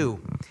breastplate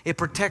do? It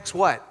protects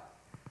what?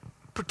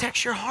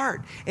 Protects your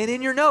heart. And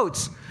in your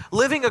notes,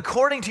 living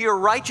according to your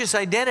righteous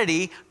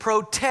identity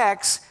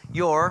protects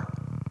your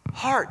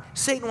heart.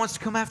 Satan wants to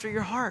come after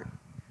your heart.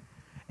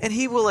 And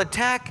he will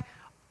attack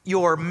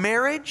your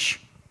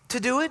marriage to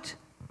do it,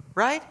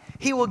 right?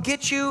 He will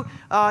get you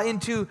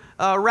into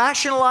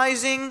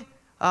rationalizing,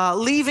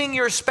 leaving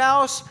your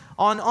spouse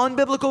on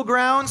unbiblical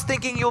grounds,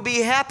 thinking you'll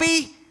be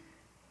happy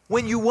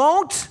when you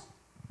won't.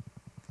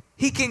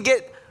 He can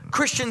get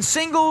Christian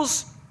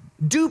singles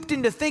duped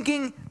into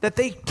thinking that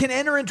they can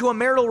enter into a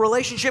marital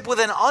relationship with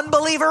an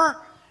unbeliever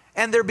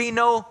and there be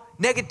no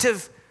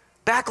negative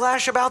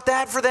backlash about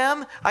that for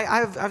them. I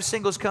have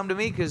singles come to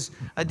me because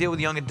I deal with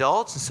young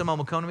adults, and some of them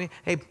will come to me,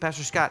 hey,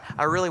 Pastor Scott,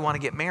 I really want to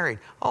get married.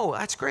 Oh,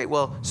 that's great.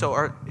 Well,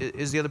 so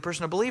is the other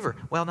person a believer?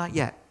 Well, not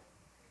yet.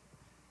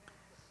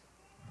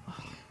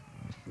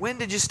 When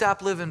did you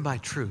stop living by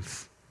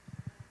truth?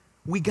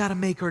 We got to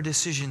make our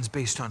decisions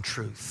based on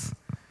truth.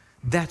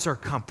 That's our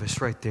compass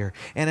right there.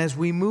 And as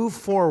we move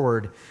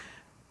forward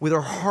with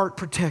our heart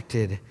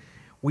protected,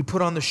 we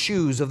put on the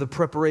shoes of the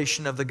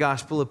preparation of the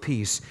gospel of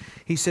peace.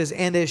 He says,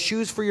 and as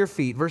shoes for your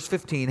feet, verse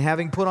 15,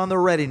 having put on the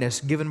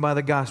readiness given by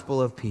the gospel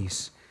of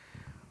peace.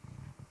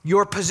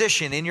 Your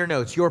position, in your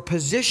notes, your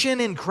position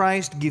in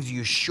Christ gives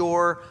you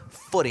sure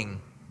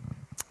footing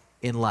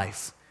in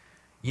life.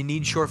 You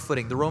need sure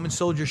footing. The Roman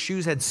soldiers'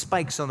 shoes had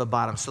spikes on the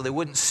bottom so they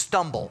wouldn't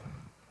stumble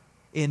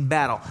in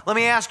battle. Let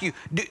me ask you,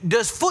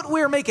 does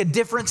footwear make a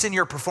difference in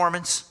your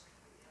performance?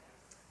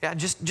 Yeah,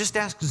 just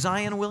ask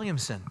Zion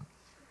Williamson.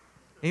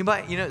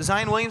 Anybody, you know,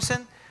 Zion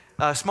Williamson,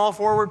 small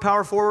forward,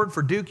 power forward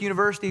for Duke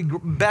University,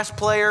 best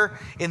player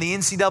in the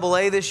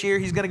NCAA this year.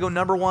 He's going to go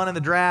number 1 in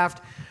the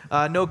draft.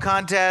 No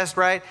contest,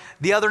 right?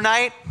 The other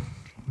night,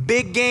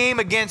 big game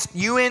against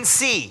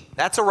UNC.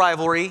 That's a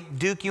rivalry,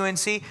 Duke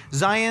UNC.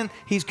 Zion,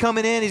 he's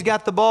coming in, he's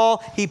got the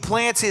ball. He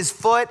plants his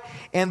foot,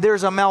 and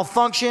there's a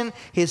malfunction.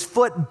 His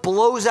foot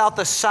blows out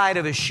the side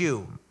of his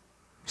shoe.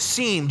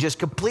 Seam just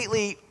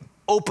completely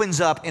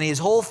opens up, and his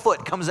whole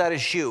foot comes out of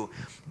his shoe.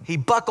 He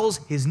buckles,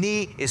 his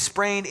knee is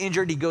sprained,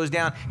 injured, he goes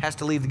down, has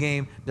to leave the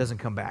game, doesn't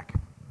come back.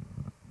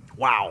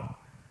 Wow.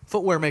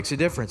 Footwear makes a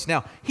difference.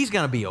 Now, he's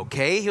going to be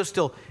okay. He'll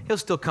still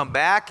come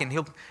back and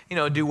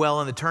he'll do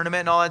well in the tournament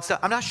and all that stuff.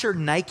 I'm not sure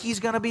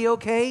Nike's going to be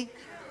okay.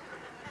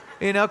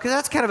 Because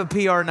that's kind of a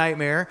PR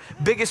nightmare.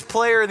 Biggest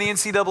player in the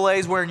NCAA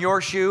is wearing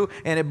your shoe,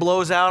 and it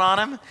blows out on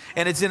him,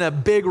 and it's in a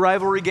big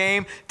rivalry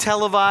game,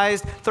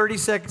 televised, 30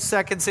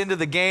 seconds into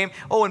the game.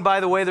 Oh, and by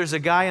the way, there's a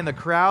guy in the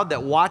crowd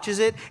that watches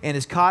it and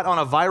is caught on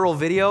a viral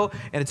video,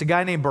 and it's a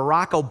guy named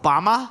Barack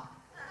Obama,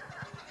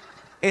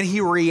 and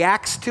he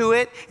reacts to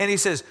it, and he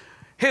says,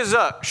 his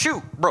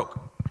shoe broke.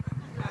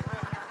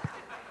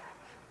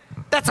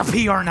 That's a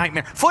PR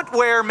nightmare.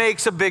 Footwear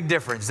makes a big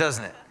difference,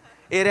 doesn't it?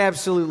 It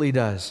absolutely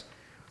does.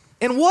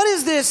 And what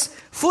is this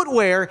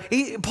footwear?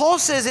 Paul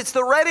says it's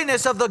the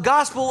readiness of the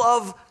gospel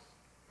of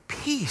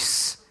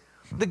peace.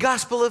 The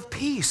gospel of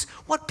peace.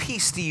 What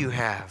peace do you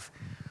have?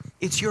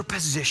 It's your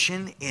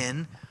position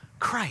in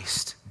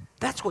Christ.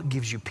 That's what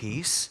gives you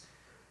peace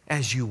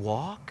as you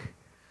walk.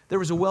 There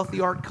was a wealthy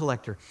art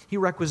collector. He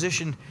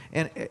requisitioned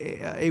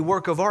a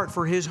work of art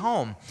for his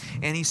home.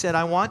 And he said,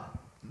 I want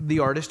the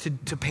artist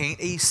to paint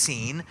a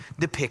scene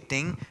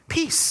depicting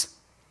peace.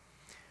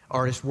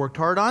 Artist worked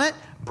hard on it,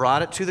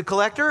 brought it to the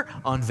collector,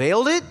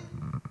 unveiled it.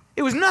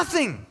 It was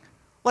nothing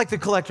like the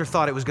collector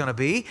thought it was going to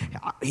be.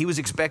 He was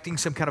expecting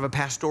some kind of a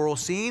pastoral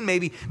scene,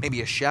 maybe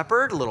a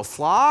shepherd, a little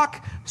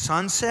flock,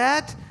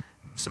 sunset,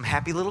 some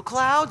happy little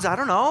clouds, I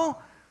don't know.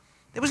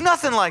 It was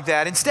nothing like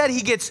that. Instead,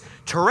 he gets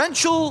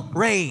torrential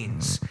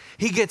rains.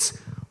 He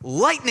gets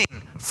lightning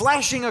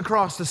flashing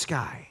across the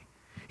sky.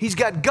 He's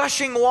got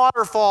gushing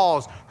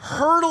waterfalls,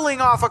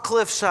 hurtling off a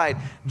cliffside,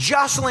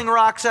 jostling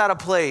rocks out of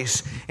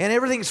place, and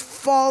everything's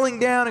falling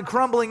down and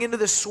crumbling into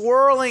this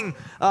swirling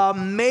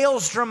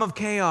maelstrom of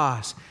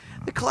chaos.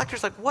 The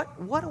collector's like, what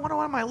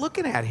am I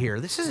looking at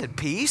here? This isn't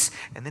peace.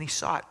 And then he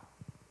saw it.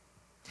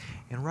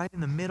 And right in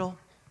the middle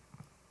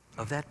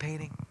of that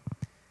painting,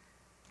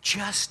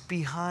 just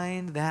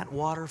behind that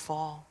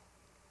waterfall,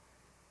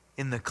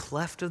 in the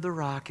cleft of the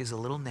rock is a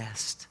little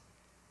nest.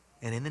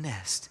 And in the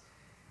nest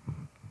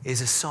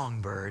is a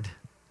songbird,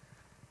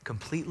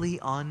 completely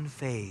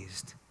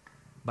unfazed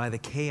by the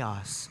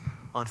chaos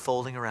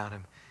unfolding around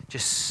him,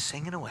 just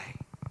singing away.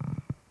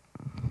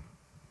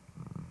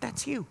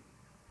 That's you.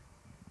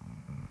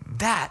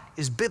 That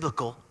is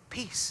biblical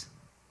peace.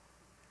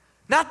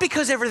 Not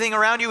because everything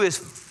around you is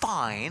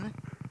fine,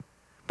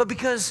 but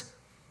because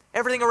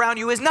everything around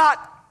you is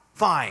not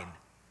fine.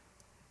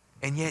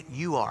 And yet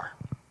you are.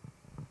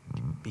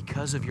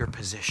 Because of your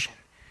position.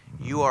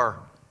 You are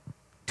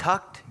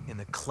tucked in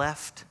the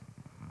cleft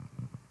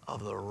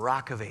of the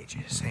rock of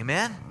ages.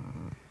 Amen?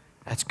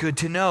 That's good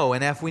to know.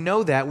 And if we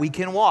know that, we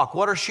can walk.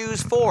 What are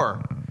shoes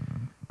for?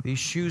 These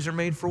shoes are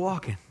made for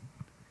walking.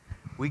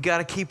 We got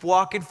to keep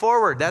walking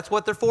forward. That's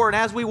what they're for. And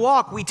as we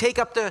walk, we take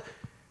up the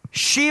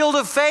shield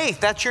of faith.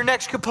 That's your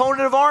next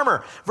component of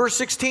armor. Verse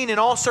 16, in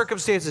all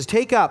circumstances,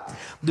 take up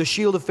the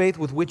shield of faith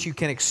with which you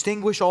can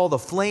extinguish all the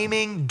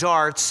flaming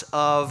darts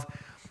of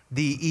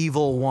the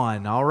evil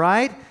one. All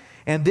right?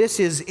 And this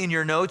is in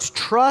your notes.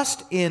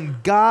 Trust in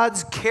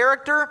God's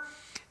character,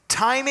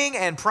 timing,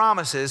 and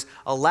promises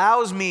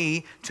allows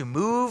me to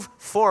move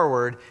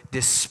forward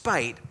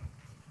despite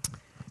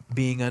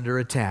being under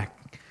attack.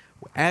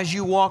 As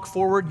you walk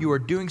forward, you are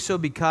doing so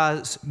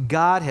because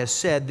God has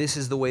said this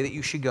is the way that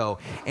you should go.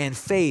 And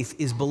faith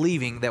is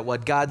believing that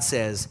what God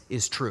says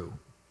is true.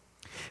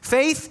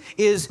 Faith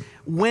is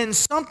when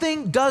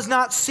something does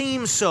not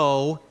seem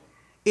so,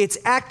 it's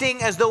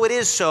acting as though it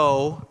is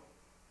so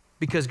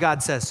because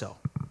God says so.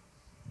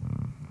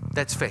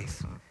 That's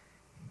faith.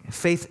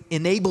 Faith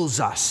enables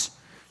us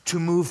to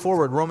move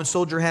forward. Roman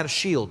soldier had a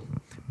shield,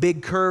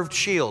 big curved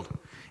shield.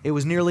 It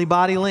was nearly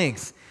body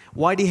length.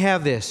 Why do you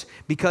have this?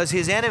 Because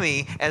his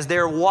enemy, as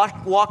they're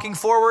walking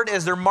forward,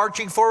 as they're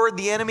marching forward,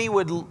 the enemy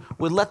would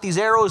let these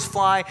arrows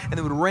fly and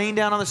they would rain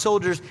down on the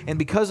soldiers. And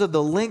because of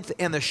the length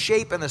and the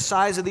shape and the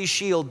size of these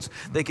shields,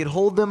 they could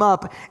hold them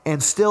up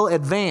and still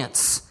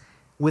advance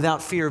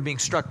without fear of being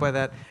struck by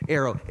that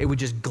arrow. It would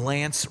just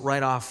glance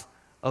right off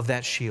of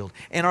that shield.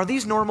 And are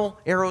these normal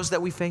arrows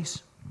that we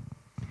face?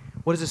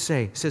 What does it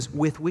say? It says,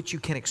 with which you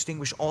can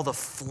extinguish all the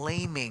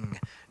flaming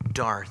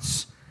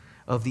darts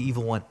of the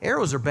evil one.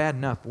 Arrows are bad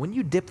enough. When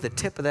you dip the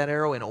tip of that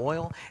arrow in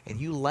oil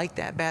and you light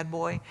that bad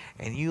boy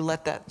and you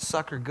let that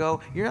sucker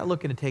go, you're not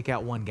looking to take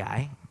out one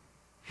guy.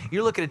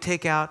 You're looking to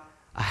take out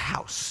a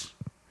house.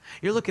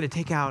 You're looking to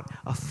take out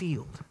a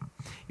field.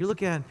 You're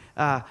looking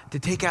to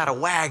take out a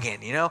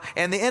wagon, you know?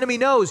 And the enemy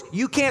knows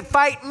you can't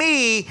fight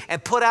me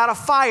and put out a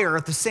fire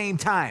at the same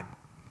time.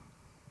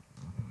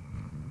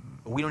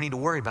 But we don't need to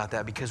worry about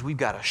that because we've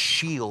got a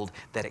shield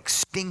that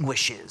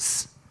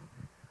extinguishes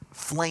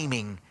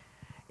flaming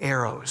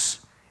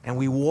arrows. And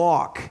we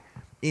walk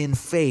in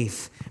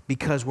faith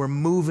because we're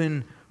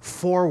moving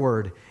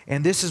forward.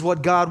 And this is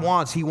what God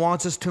wants. He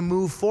wants us to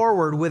move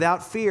forward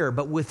without fear,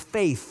 but with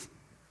faith.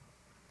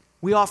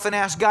 We often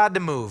ask God to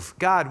move.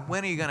 God,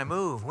 when are you going to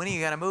move? When are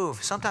you going to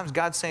move? Sometimes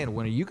God's saying,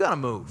 when are you going to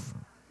move?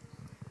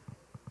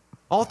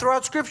 All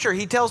throughout Scripture,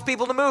 He tells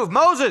people to move.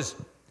 Moses,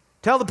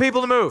 tell the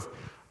people to move.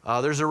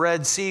 There's a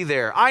Red Sea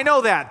there. I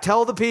know that.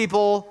 Tell the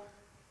people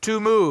to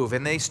move.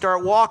 And they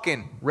start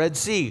walking. Red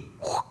Sea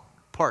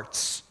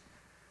parts.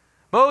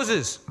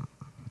 Moses,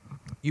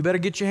 you better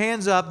get your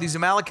hands up. These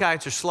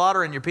Amalekites are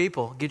slaughtering your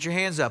people. Get your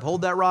hands up.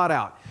 Hold that rod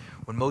out.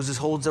 When Moses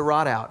holds the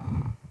rod out,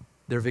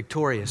 they're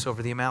victorious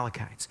over the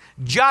Amalekites.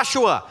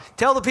 Joshua,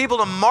 tell the people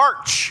to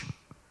march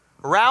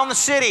around the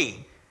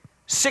city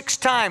 6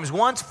 times,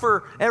 once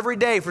for every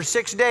day for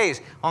 6 days.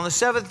 On the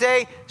 7th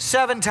day,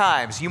 7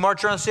 times. You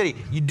march around the city.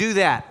 You do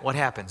that. What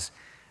happens?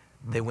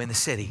 They win the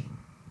city.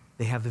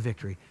 They have the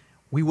victory.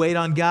 We wait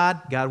on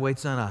God. God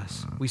waits on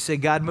us. We say,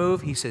 God,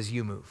 move. He says,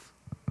 you move.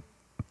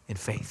 In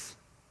faith.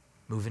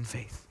 Move in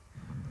faith.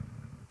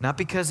 Not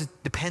because it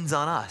depends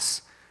on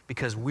us,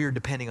 because we're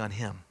depending on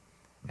Him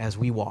as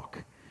we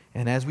walk.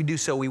 And as we do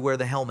so, we wear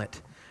the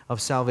helmet of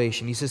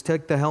salvation. He says,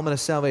 take the helmet of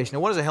salvation. Now,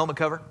 what does a helmet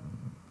cover?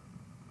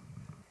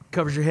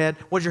 Covers your head.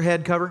 What does your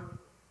head cover?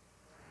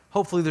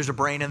 Hopefully there's a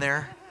brain in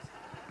there,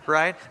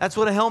 right? That's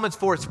what a helmet's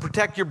for. It's to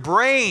protect your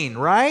brain,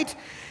 right?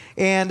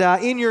 And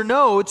in your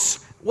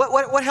notes,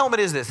 what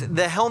helmet is this?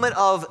 The helmet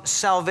of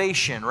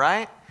salvation,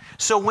 right?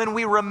 So when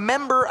we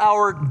remember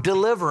our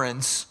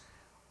deliverance,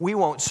 we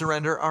won't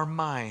surrender our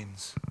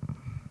minds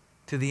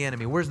to the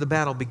enemy. Where's the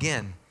battle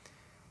begin?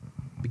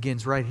 It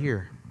begins right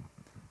here.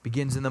 It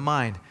begins in the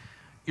mind.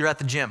 You're at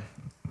the gym.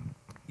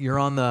 You're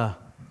on the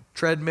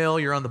treadmill,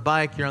 you're on the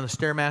bike, you're on the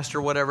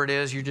Stairmaster, whatever it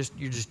is. You're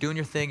just doing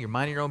your thing. You're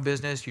minding your own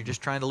business. You're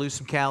just trying to lose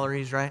some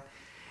calories, right?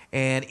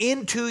 And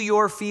into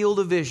your field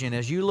of vision,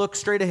 as you look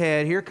straight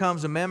ahead, here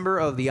comes a member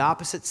of the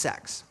opposite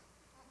sex.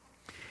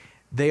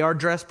 They are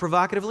dressed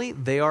provocatively.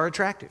 They are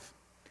attractive.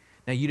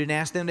 Now, you didn't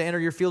ask them to enter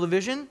your field of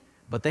vision,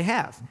 but they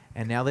have.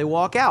 And now they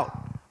walk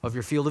out of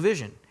your field of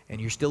vision,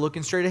 and you're still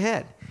looking straight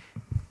ahead.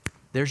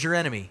 There's your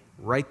enemy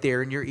right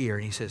there in your ear,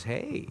 and he says,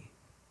 hey,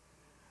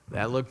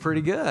 that looked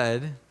pretty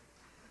good.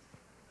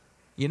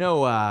 You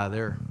know,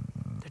 they're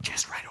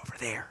just right over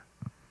there.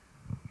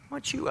 Why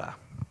don't you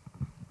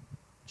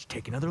just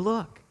take another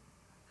look?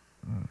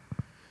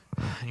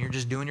 And you're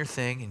just doing your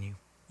thing, and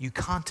you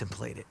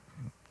contemplate it.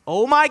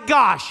 Oh my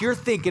gosh, you're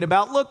thinking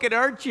about looking,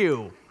 aren't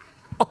you?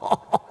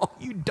 Oh,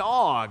 you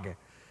dog.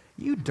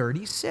 You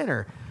dirty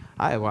sinner.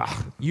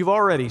 You've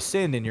already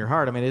sinned in your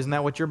heart. I mean, isn't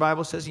that what your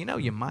Bible says? You know,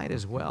 you might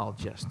as well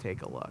just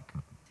take a look.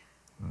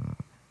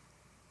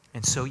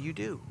 And so you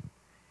do.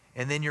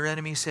 And then your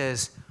enemy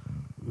says,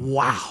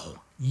 wow,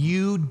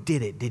 you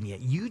did it, didn't you?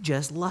 You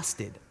just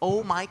lusted.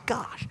 Oh my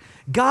gosh.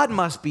 God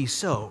must be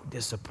so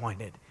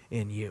disappointed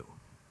in you.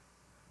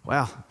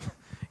 Well,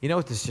 you know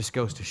what this just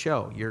goes to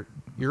show?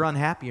 You're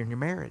unhappy in your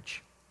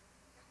marriage.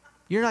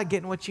 You're not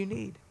getting what you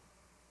need.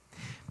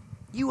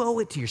 You owe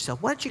it to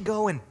yourself. Why don't you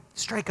go and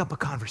strike up a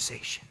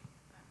conversation?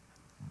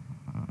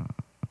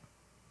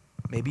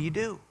 Maybe you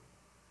do.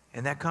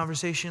 And that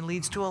conversation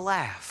leads to a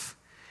laugh.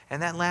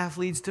 And that laugh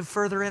leads to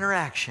further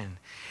interaction.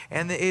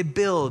 And it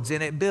builds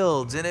and it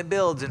builds and it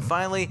builds. And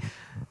finally,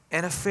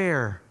 an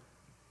affair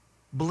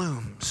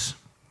blooms.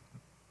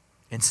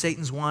 And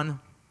Satan's won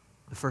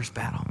the first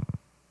battle.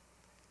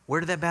 Where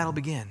did that battle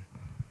begin?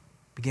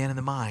 It began in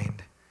the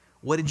mind.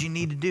 What did you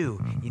need to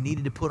do? You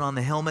needed to put on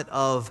the helmet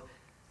of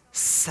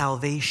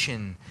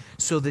salvation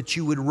so that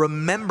you would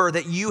remember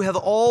that you have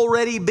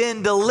already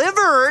been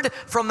delivered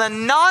from the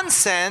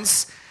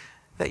nonsense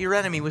that your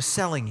enemy was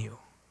selling you.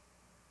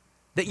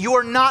 That you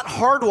are not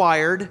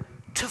hardwired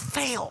to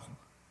fail.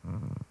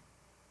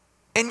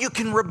 And you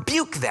can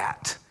rebuke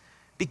that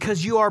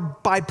because you are,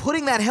 by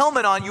putting that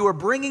helmet on, you are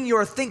bringing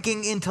your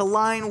thinking into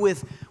line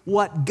with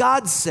what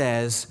God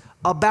says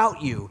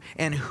about you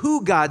and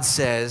who God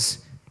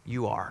says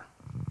you are.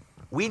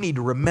 We need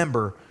to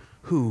remember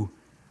who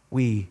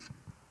we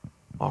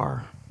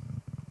are.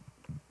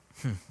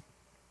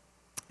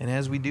 And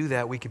as we do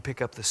that, we can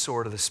pick up the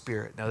sword of the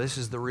Spirit. Now, this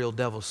is the real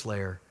devil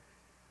slayer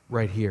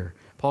right here.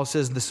 Paul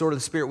says the sword of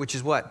the Spirit, which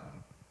is what?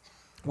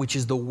 Which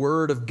is the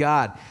Word of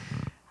God.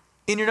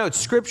 In your notes,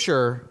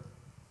 Scripture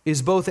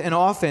is both an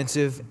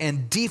offensive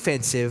and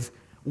defensive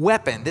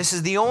weapon. This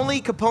is the only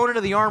component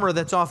of the armor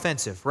that's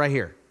offensive, right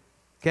here.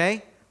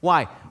 Okay?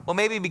 Why? Well,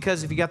 maybe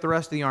because if you got the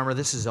rest of the armor,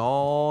 this is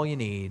all you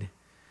need.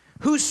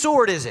 Whose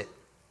sword is it?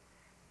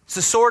 It's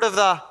the sword of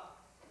the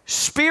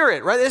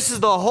Spirit, right? This is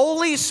the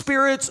Holy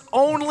Spirit's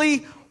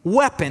only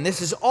weapon.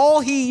 This is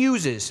all He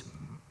uses.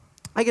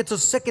 I get so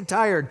sick and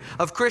tired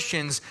of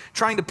Christians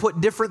trying to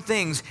put different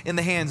things in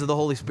the hands of the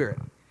Holy Spirit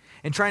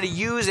and trying to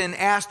use and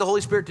ask the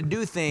Holy Spirit to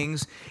do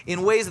things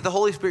in ways that the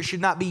Holy Spirit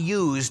should not be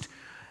used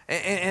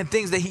and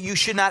things that you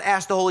should not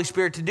ask the Holy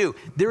Spirit to do.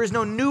 There is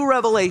no new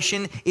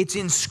revelation. It's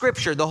in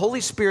Scripture. The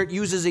Holy Spirit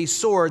uses a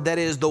sword that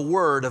is the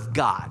Word of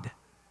God.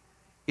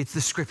 It's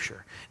the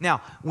Scripture.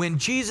 Now, when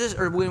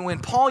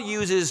Paul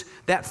uses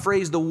that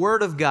phrase, the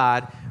Word of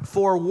God,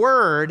 for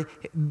word,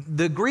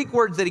 the Greek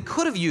words that he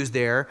could have used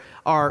there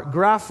are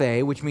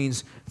graphe, which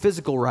means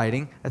physical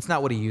writing. That's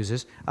not what he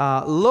uses.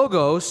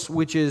 Logos,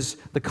 which is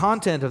the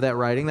content of that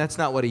writing. That's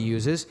not what he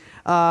uses.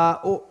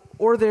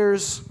 Or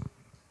there's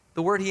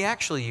the word he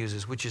actually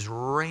uses, which is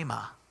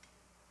rhema.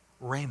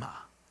 Rhema.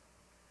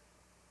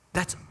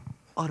 That's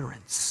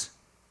utterance.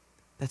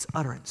 That's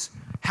utterance.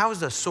 How is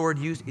the sword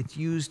used? It's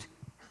used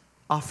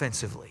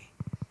offensively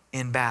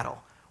in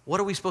battle. What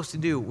are we supposed to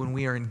do when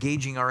we are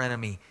engaging our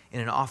enemy in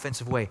an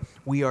offensive way?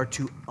 We are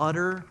to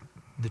utter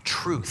the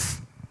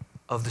truth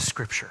of the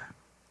Scripture.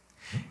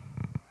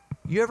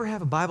 You ever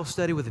have a Bible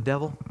study with the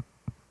devil?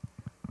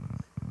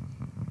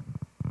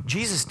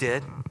 Jesus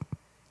did.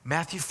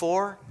 Matthew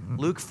 4,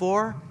 Luke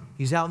 4,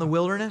 he's out in the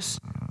wilderness.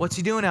 What's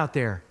he doing out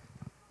there?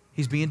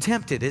 He's being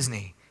tempted, isn't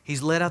he?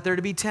 He's led out there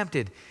to be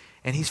tempted.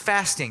 And he's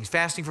fasting. He's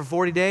fasting for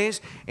 40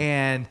 days.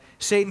 And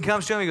Satan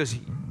comes to him. He goes,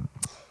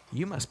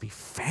 you must be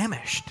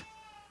famished.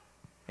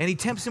 And he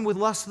tempts him with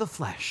lust of the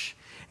flesh.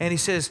 And he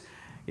says,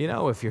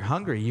 if you're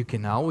hungry, you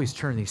can always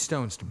turn these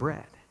stones to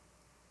bread.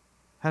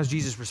 How does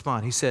Jesus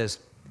respond? He says,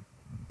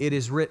 it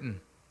is written,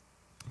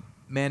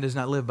 man does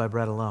not live by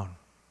bread alone.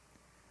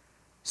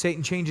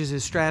 Satan changes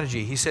his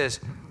strategy. He says,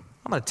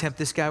 I'm going to tempt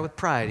this guy with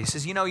pride. He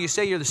says, you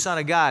say you're the Son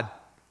of God.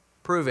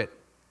 Prove it.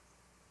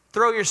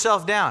 Throw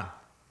yourself down.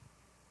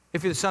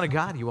 If you're the Son of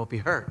God, you won't be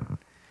hurt.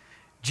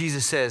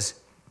 Jesus says,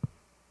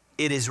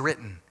 it is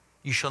written,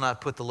 you shall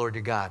not put the Lord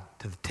your God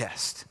to the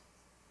test.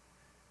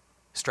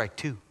 Strike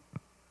two.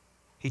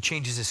 He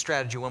changes his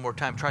strategy one more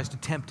time, tries to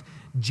tempt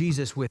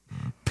Jesus with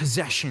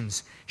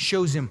possessions,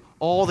 shows him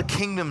all the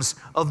kingdoms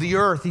of the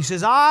earth. He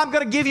says, I'm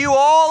going to give you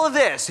all of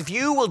this if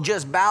you will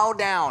just bow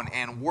down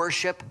and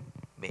worship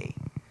me.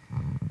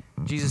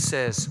 Jesus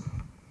says,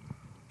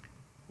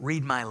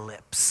 read my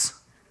lips.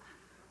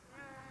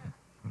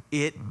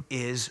 It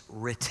is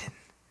written,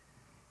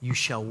 you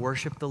shall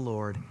worship the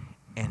Lord,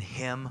 and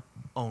him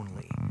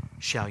only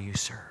shall you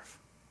serve.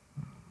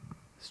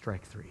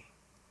 Strike three.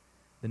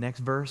 The next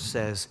verse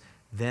says,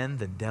 then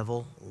the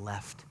devil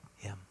left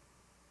him.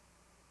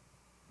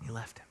 He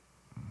left him.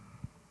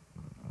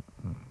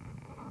 You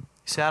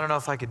say, I don't know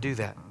if I could do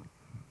that.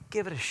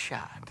 Give it a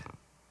shot.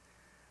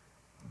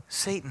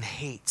 Satan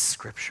hates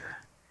Scripture.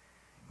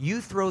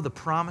 You throw the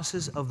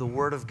promises of the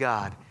Word of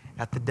God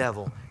at the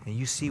devil, and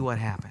you see what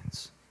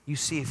happens. You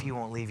see if he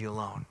won't leave you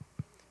alone,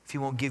 if he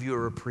won't give you a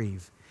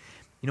reprieve.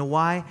 You know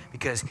why?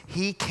 Because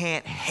he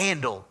can't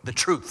handle the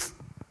truth.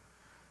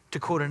 To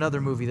quote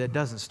another movie that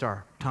doesn't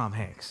star Tom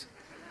Hanks.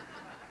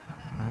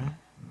 All right?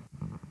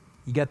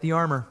 You got the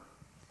armor.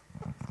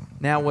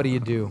 Now what do?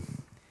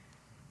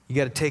 You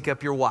got to take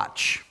up your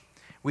watch.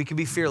 We can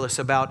be fearless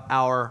about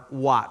our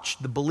watch.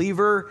 The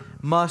believer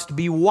must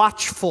be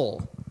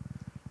watchful.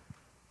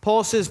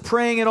 Paul says,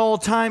 praying at all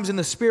times in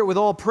the Spirit with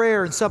all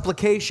prayer and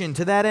supplication.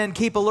 To that end,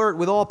 keep alert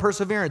with all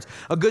perseverance.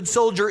 A good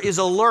soldier is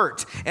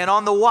alert and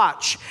on the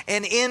watch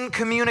and in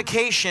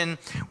communication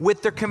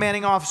with their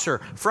commanding officer.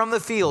 From the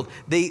field,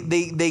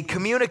 they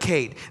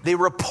communicate, they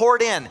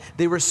report in,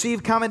 they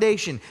receive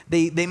commendation,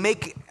 they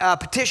make a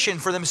petition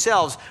for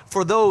themselves,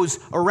 for those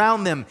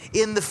around them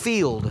in the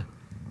field.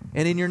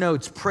 And in your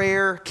notes,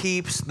 prayer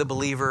keeps the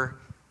believer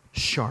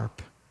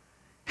sharp.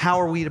 How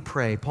are we to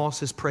pray? Paul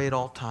says pray at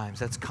all times.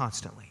 That's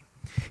constantly.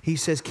 He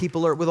says keep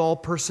alert with all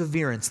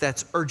perseverance.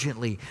 That's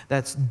urgently.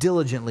 That's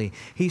diligently.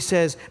 He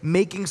says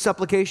making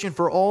supplication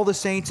for all the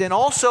saints and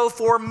also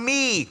for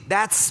me.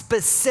 That's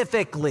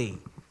specifically.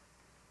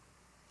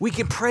 We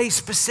can pray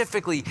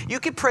specifically.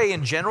 You can pray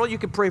in general. You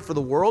can pray for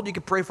the world. You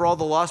can pray for all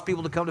the lost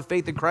people to come to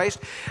faith in Christ.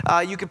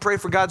 You can pray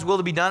for God's will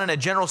to be done in a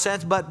general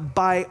sense. But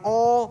by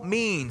all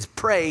means,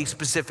 pray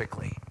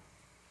specifically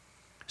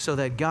so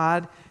that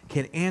God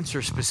can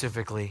answer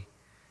specifically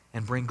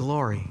and bring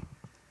glory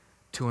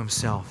to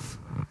himself.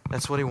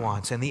 That's what he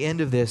wants. And the end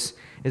of this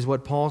is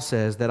what Paul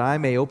says, that I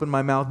may open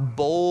my mouth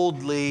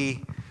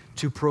boldly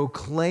to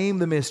proclaim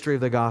the mystery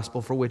of the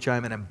gospel, for which I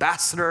am an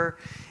ambassador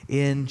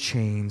in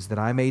chains, that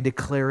I may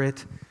declare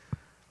it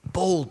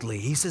boldly.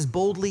 He says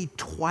boldly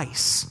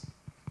twice.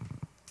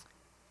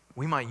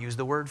 We might use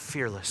the word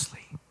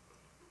fearlessly,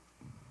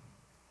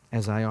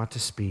 as I ought to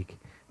speak.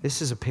 This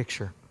is a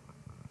picture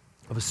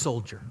of a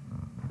soldier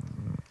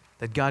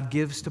that God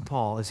gives to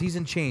Paul. As he's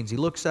in chains, he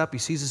looks up, he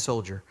sees a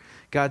soldier.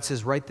 God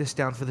says, write this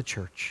down for the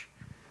church.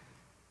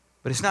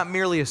 But it's not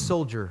merely a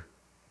soldier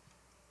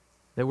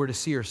that we're to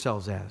see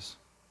ourselves as.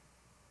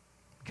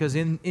 Because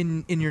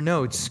in your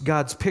notes,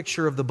 God's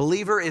picture of the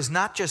believer is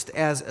not just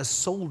as a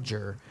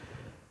soldier,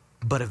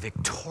 but a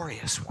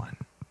victorious one.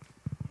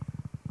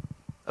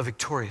 A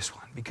victorious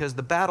one. Because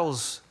the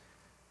battles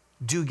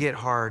do get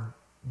hard,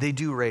 they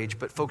do rage,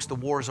 but folks, the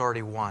war's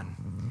already won.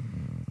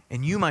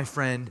 And you, my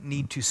friend,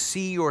 need to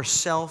see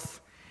yourself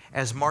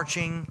as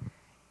marching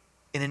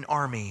in an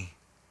army,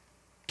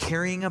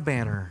 carrying a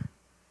banner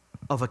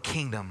of a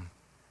kingdom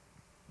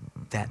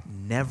that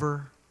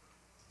never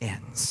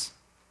ends.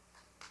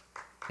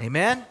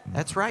 Amen?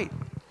 That's right.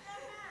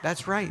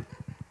 That's right.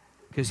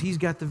 Because he's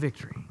got the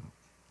victory.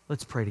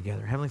 Let's pray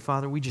together. Heavenly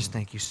Father, we just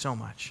thank you so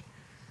much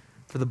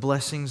for the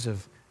blessings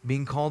of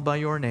being called by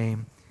your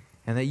name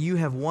and that you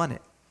have won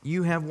it.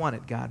 You have won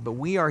it, God. But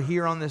we are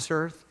here on this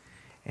earth.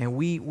 And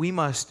we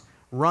must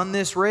run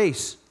this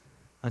race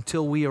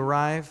until we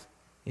arrive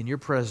in your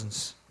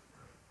presence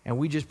And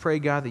we just pray,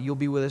 God, that you'll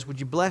be with us. Would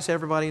you bless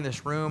everybody in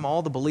this room,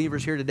 all the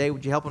believers here today?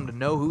 Would you help them to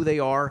know who they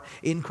are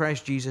in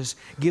Christ Jesus?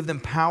 Give them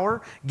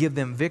power, give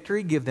them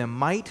victory, give them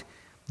might,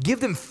 give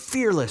them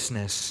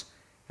fearlessness.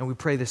 And we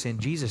pray this in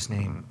Jesus'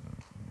 name.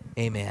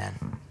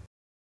 Amen.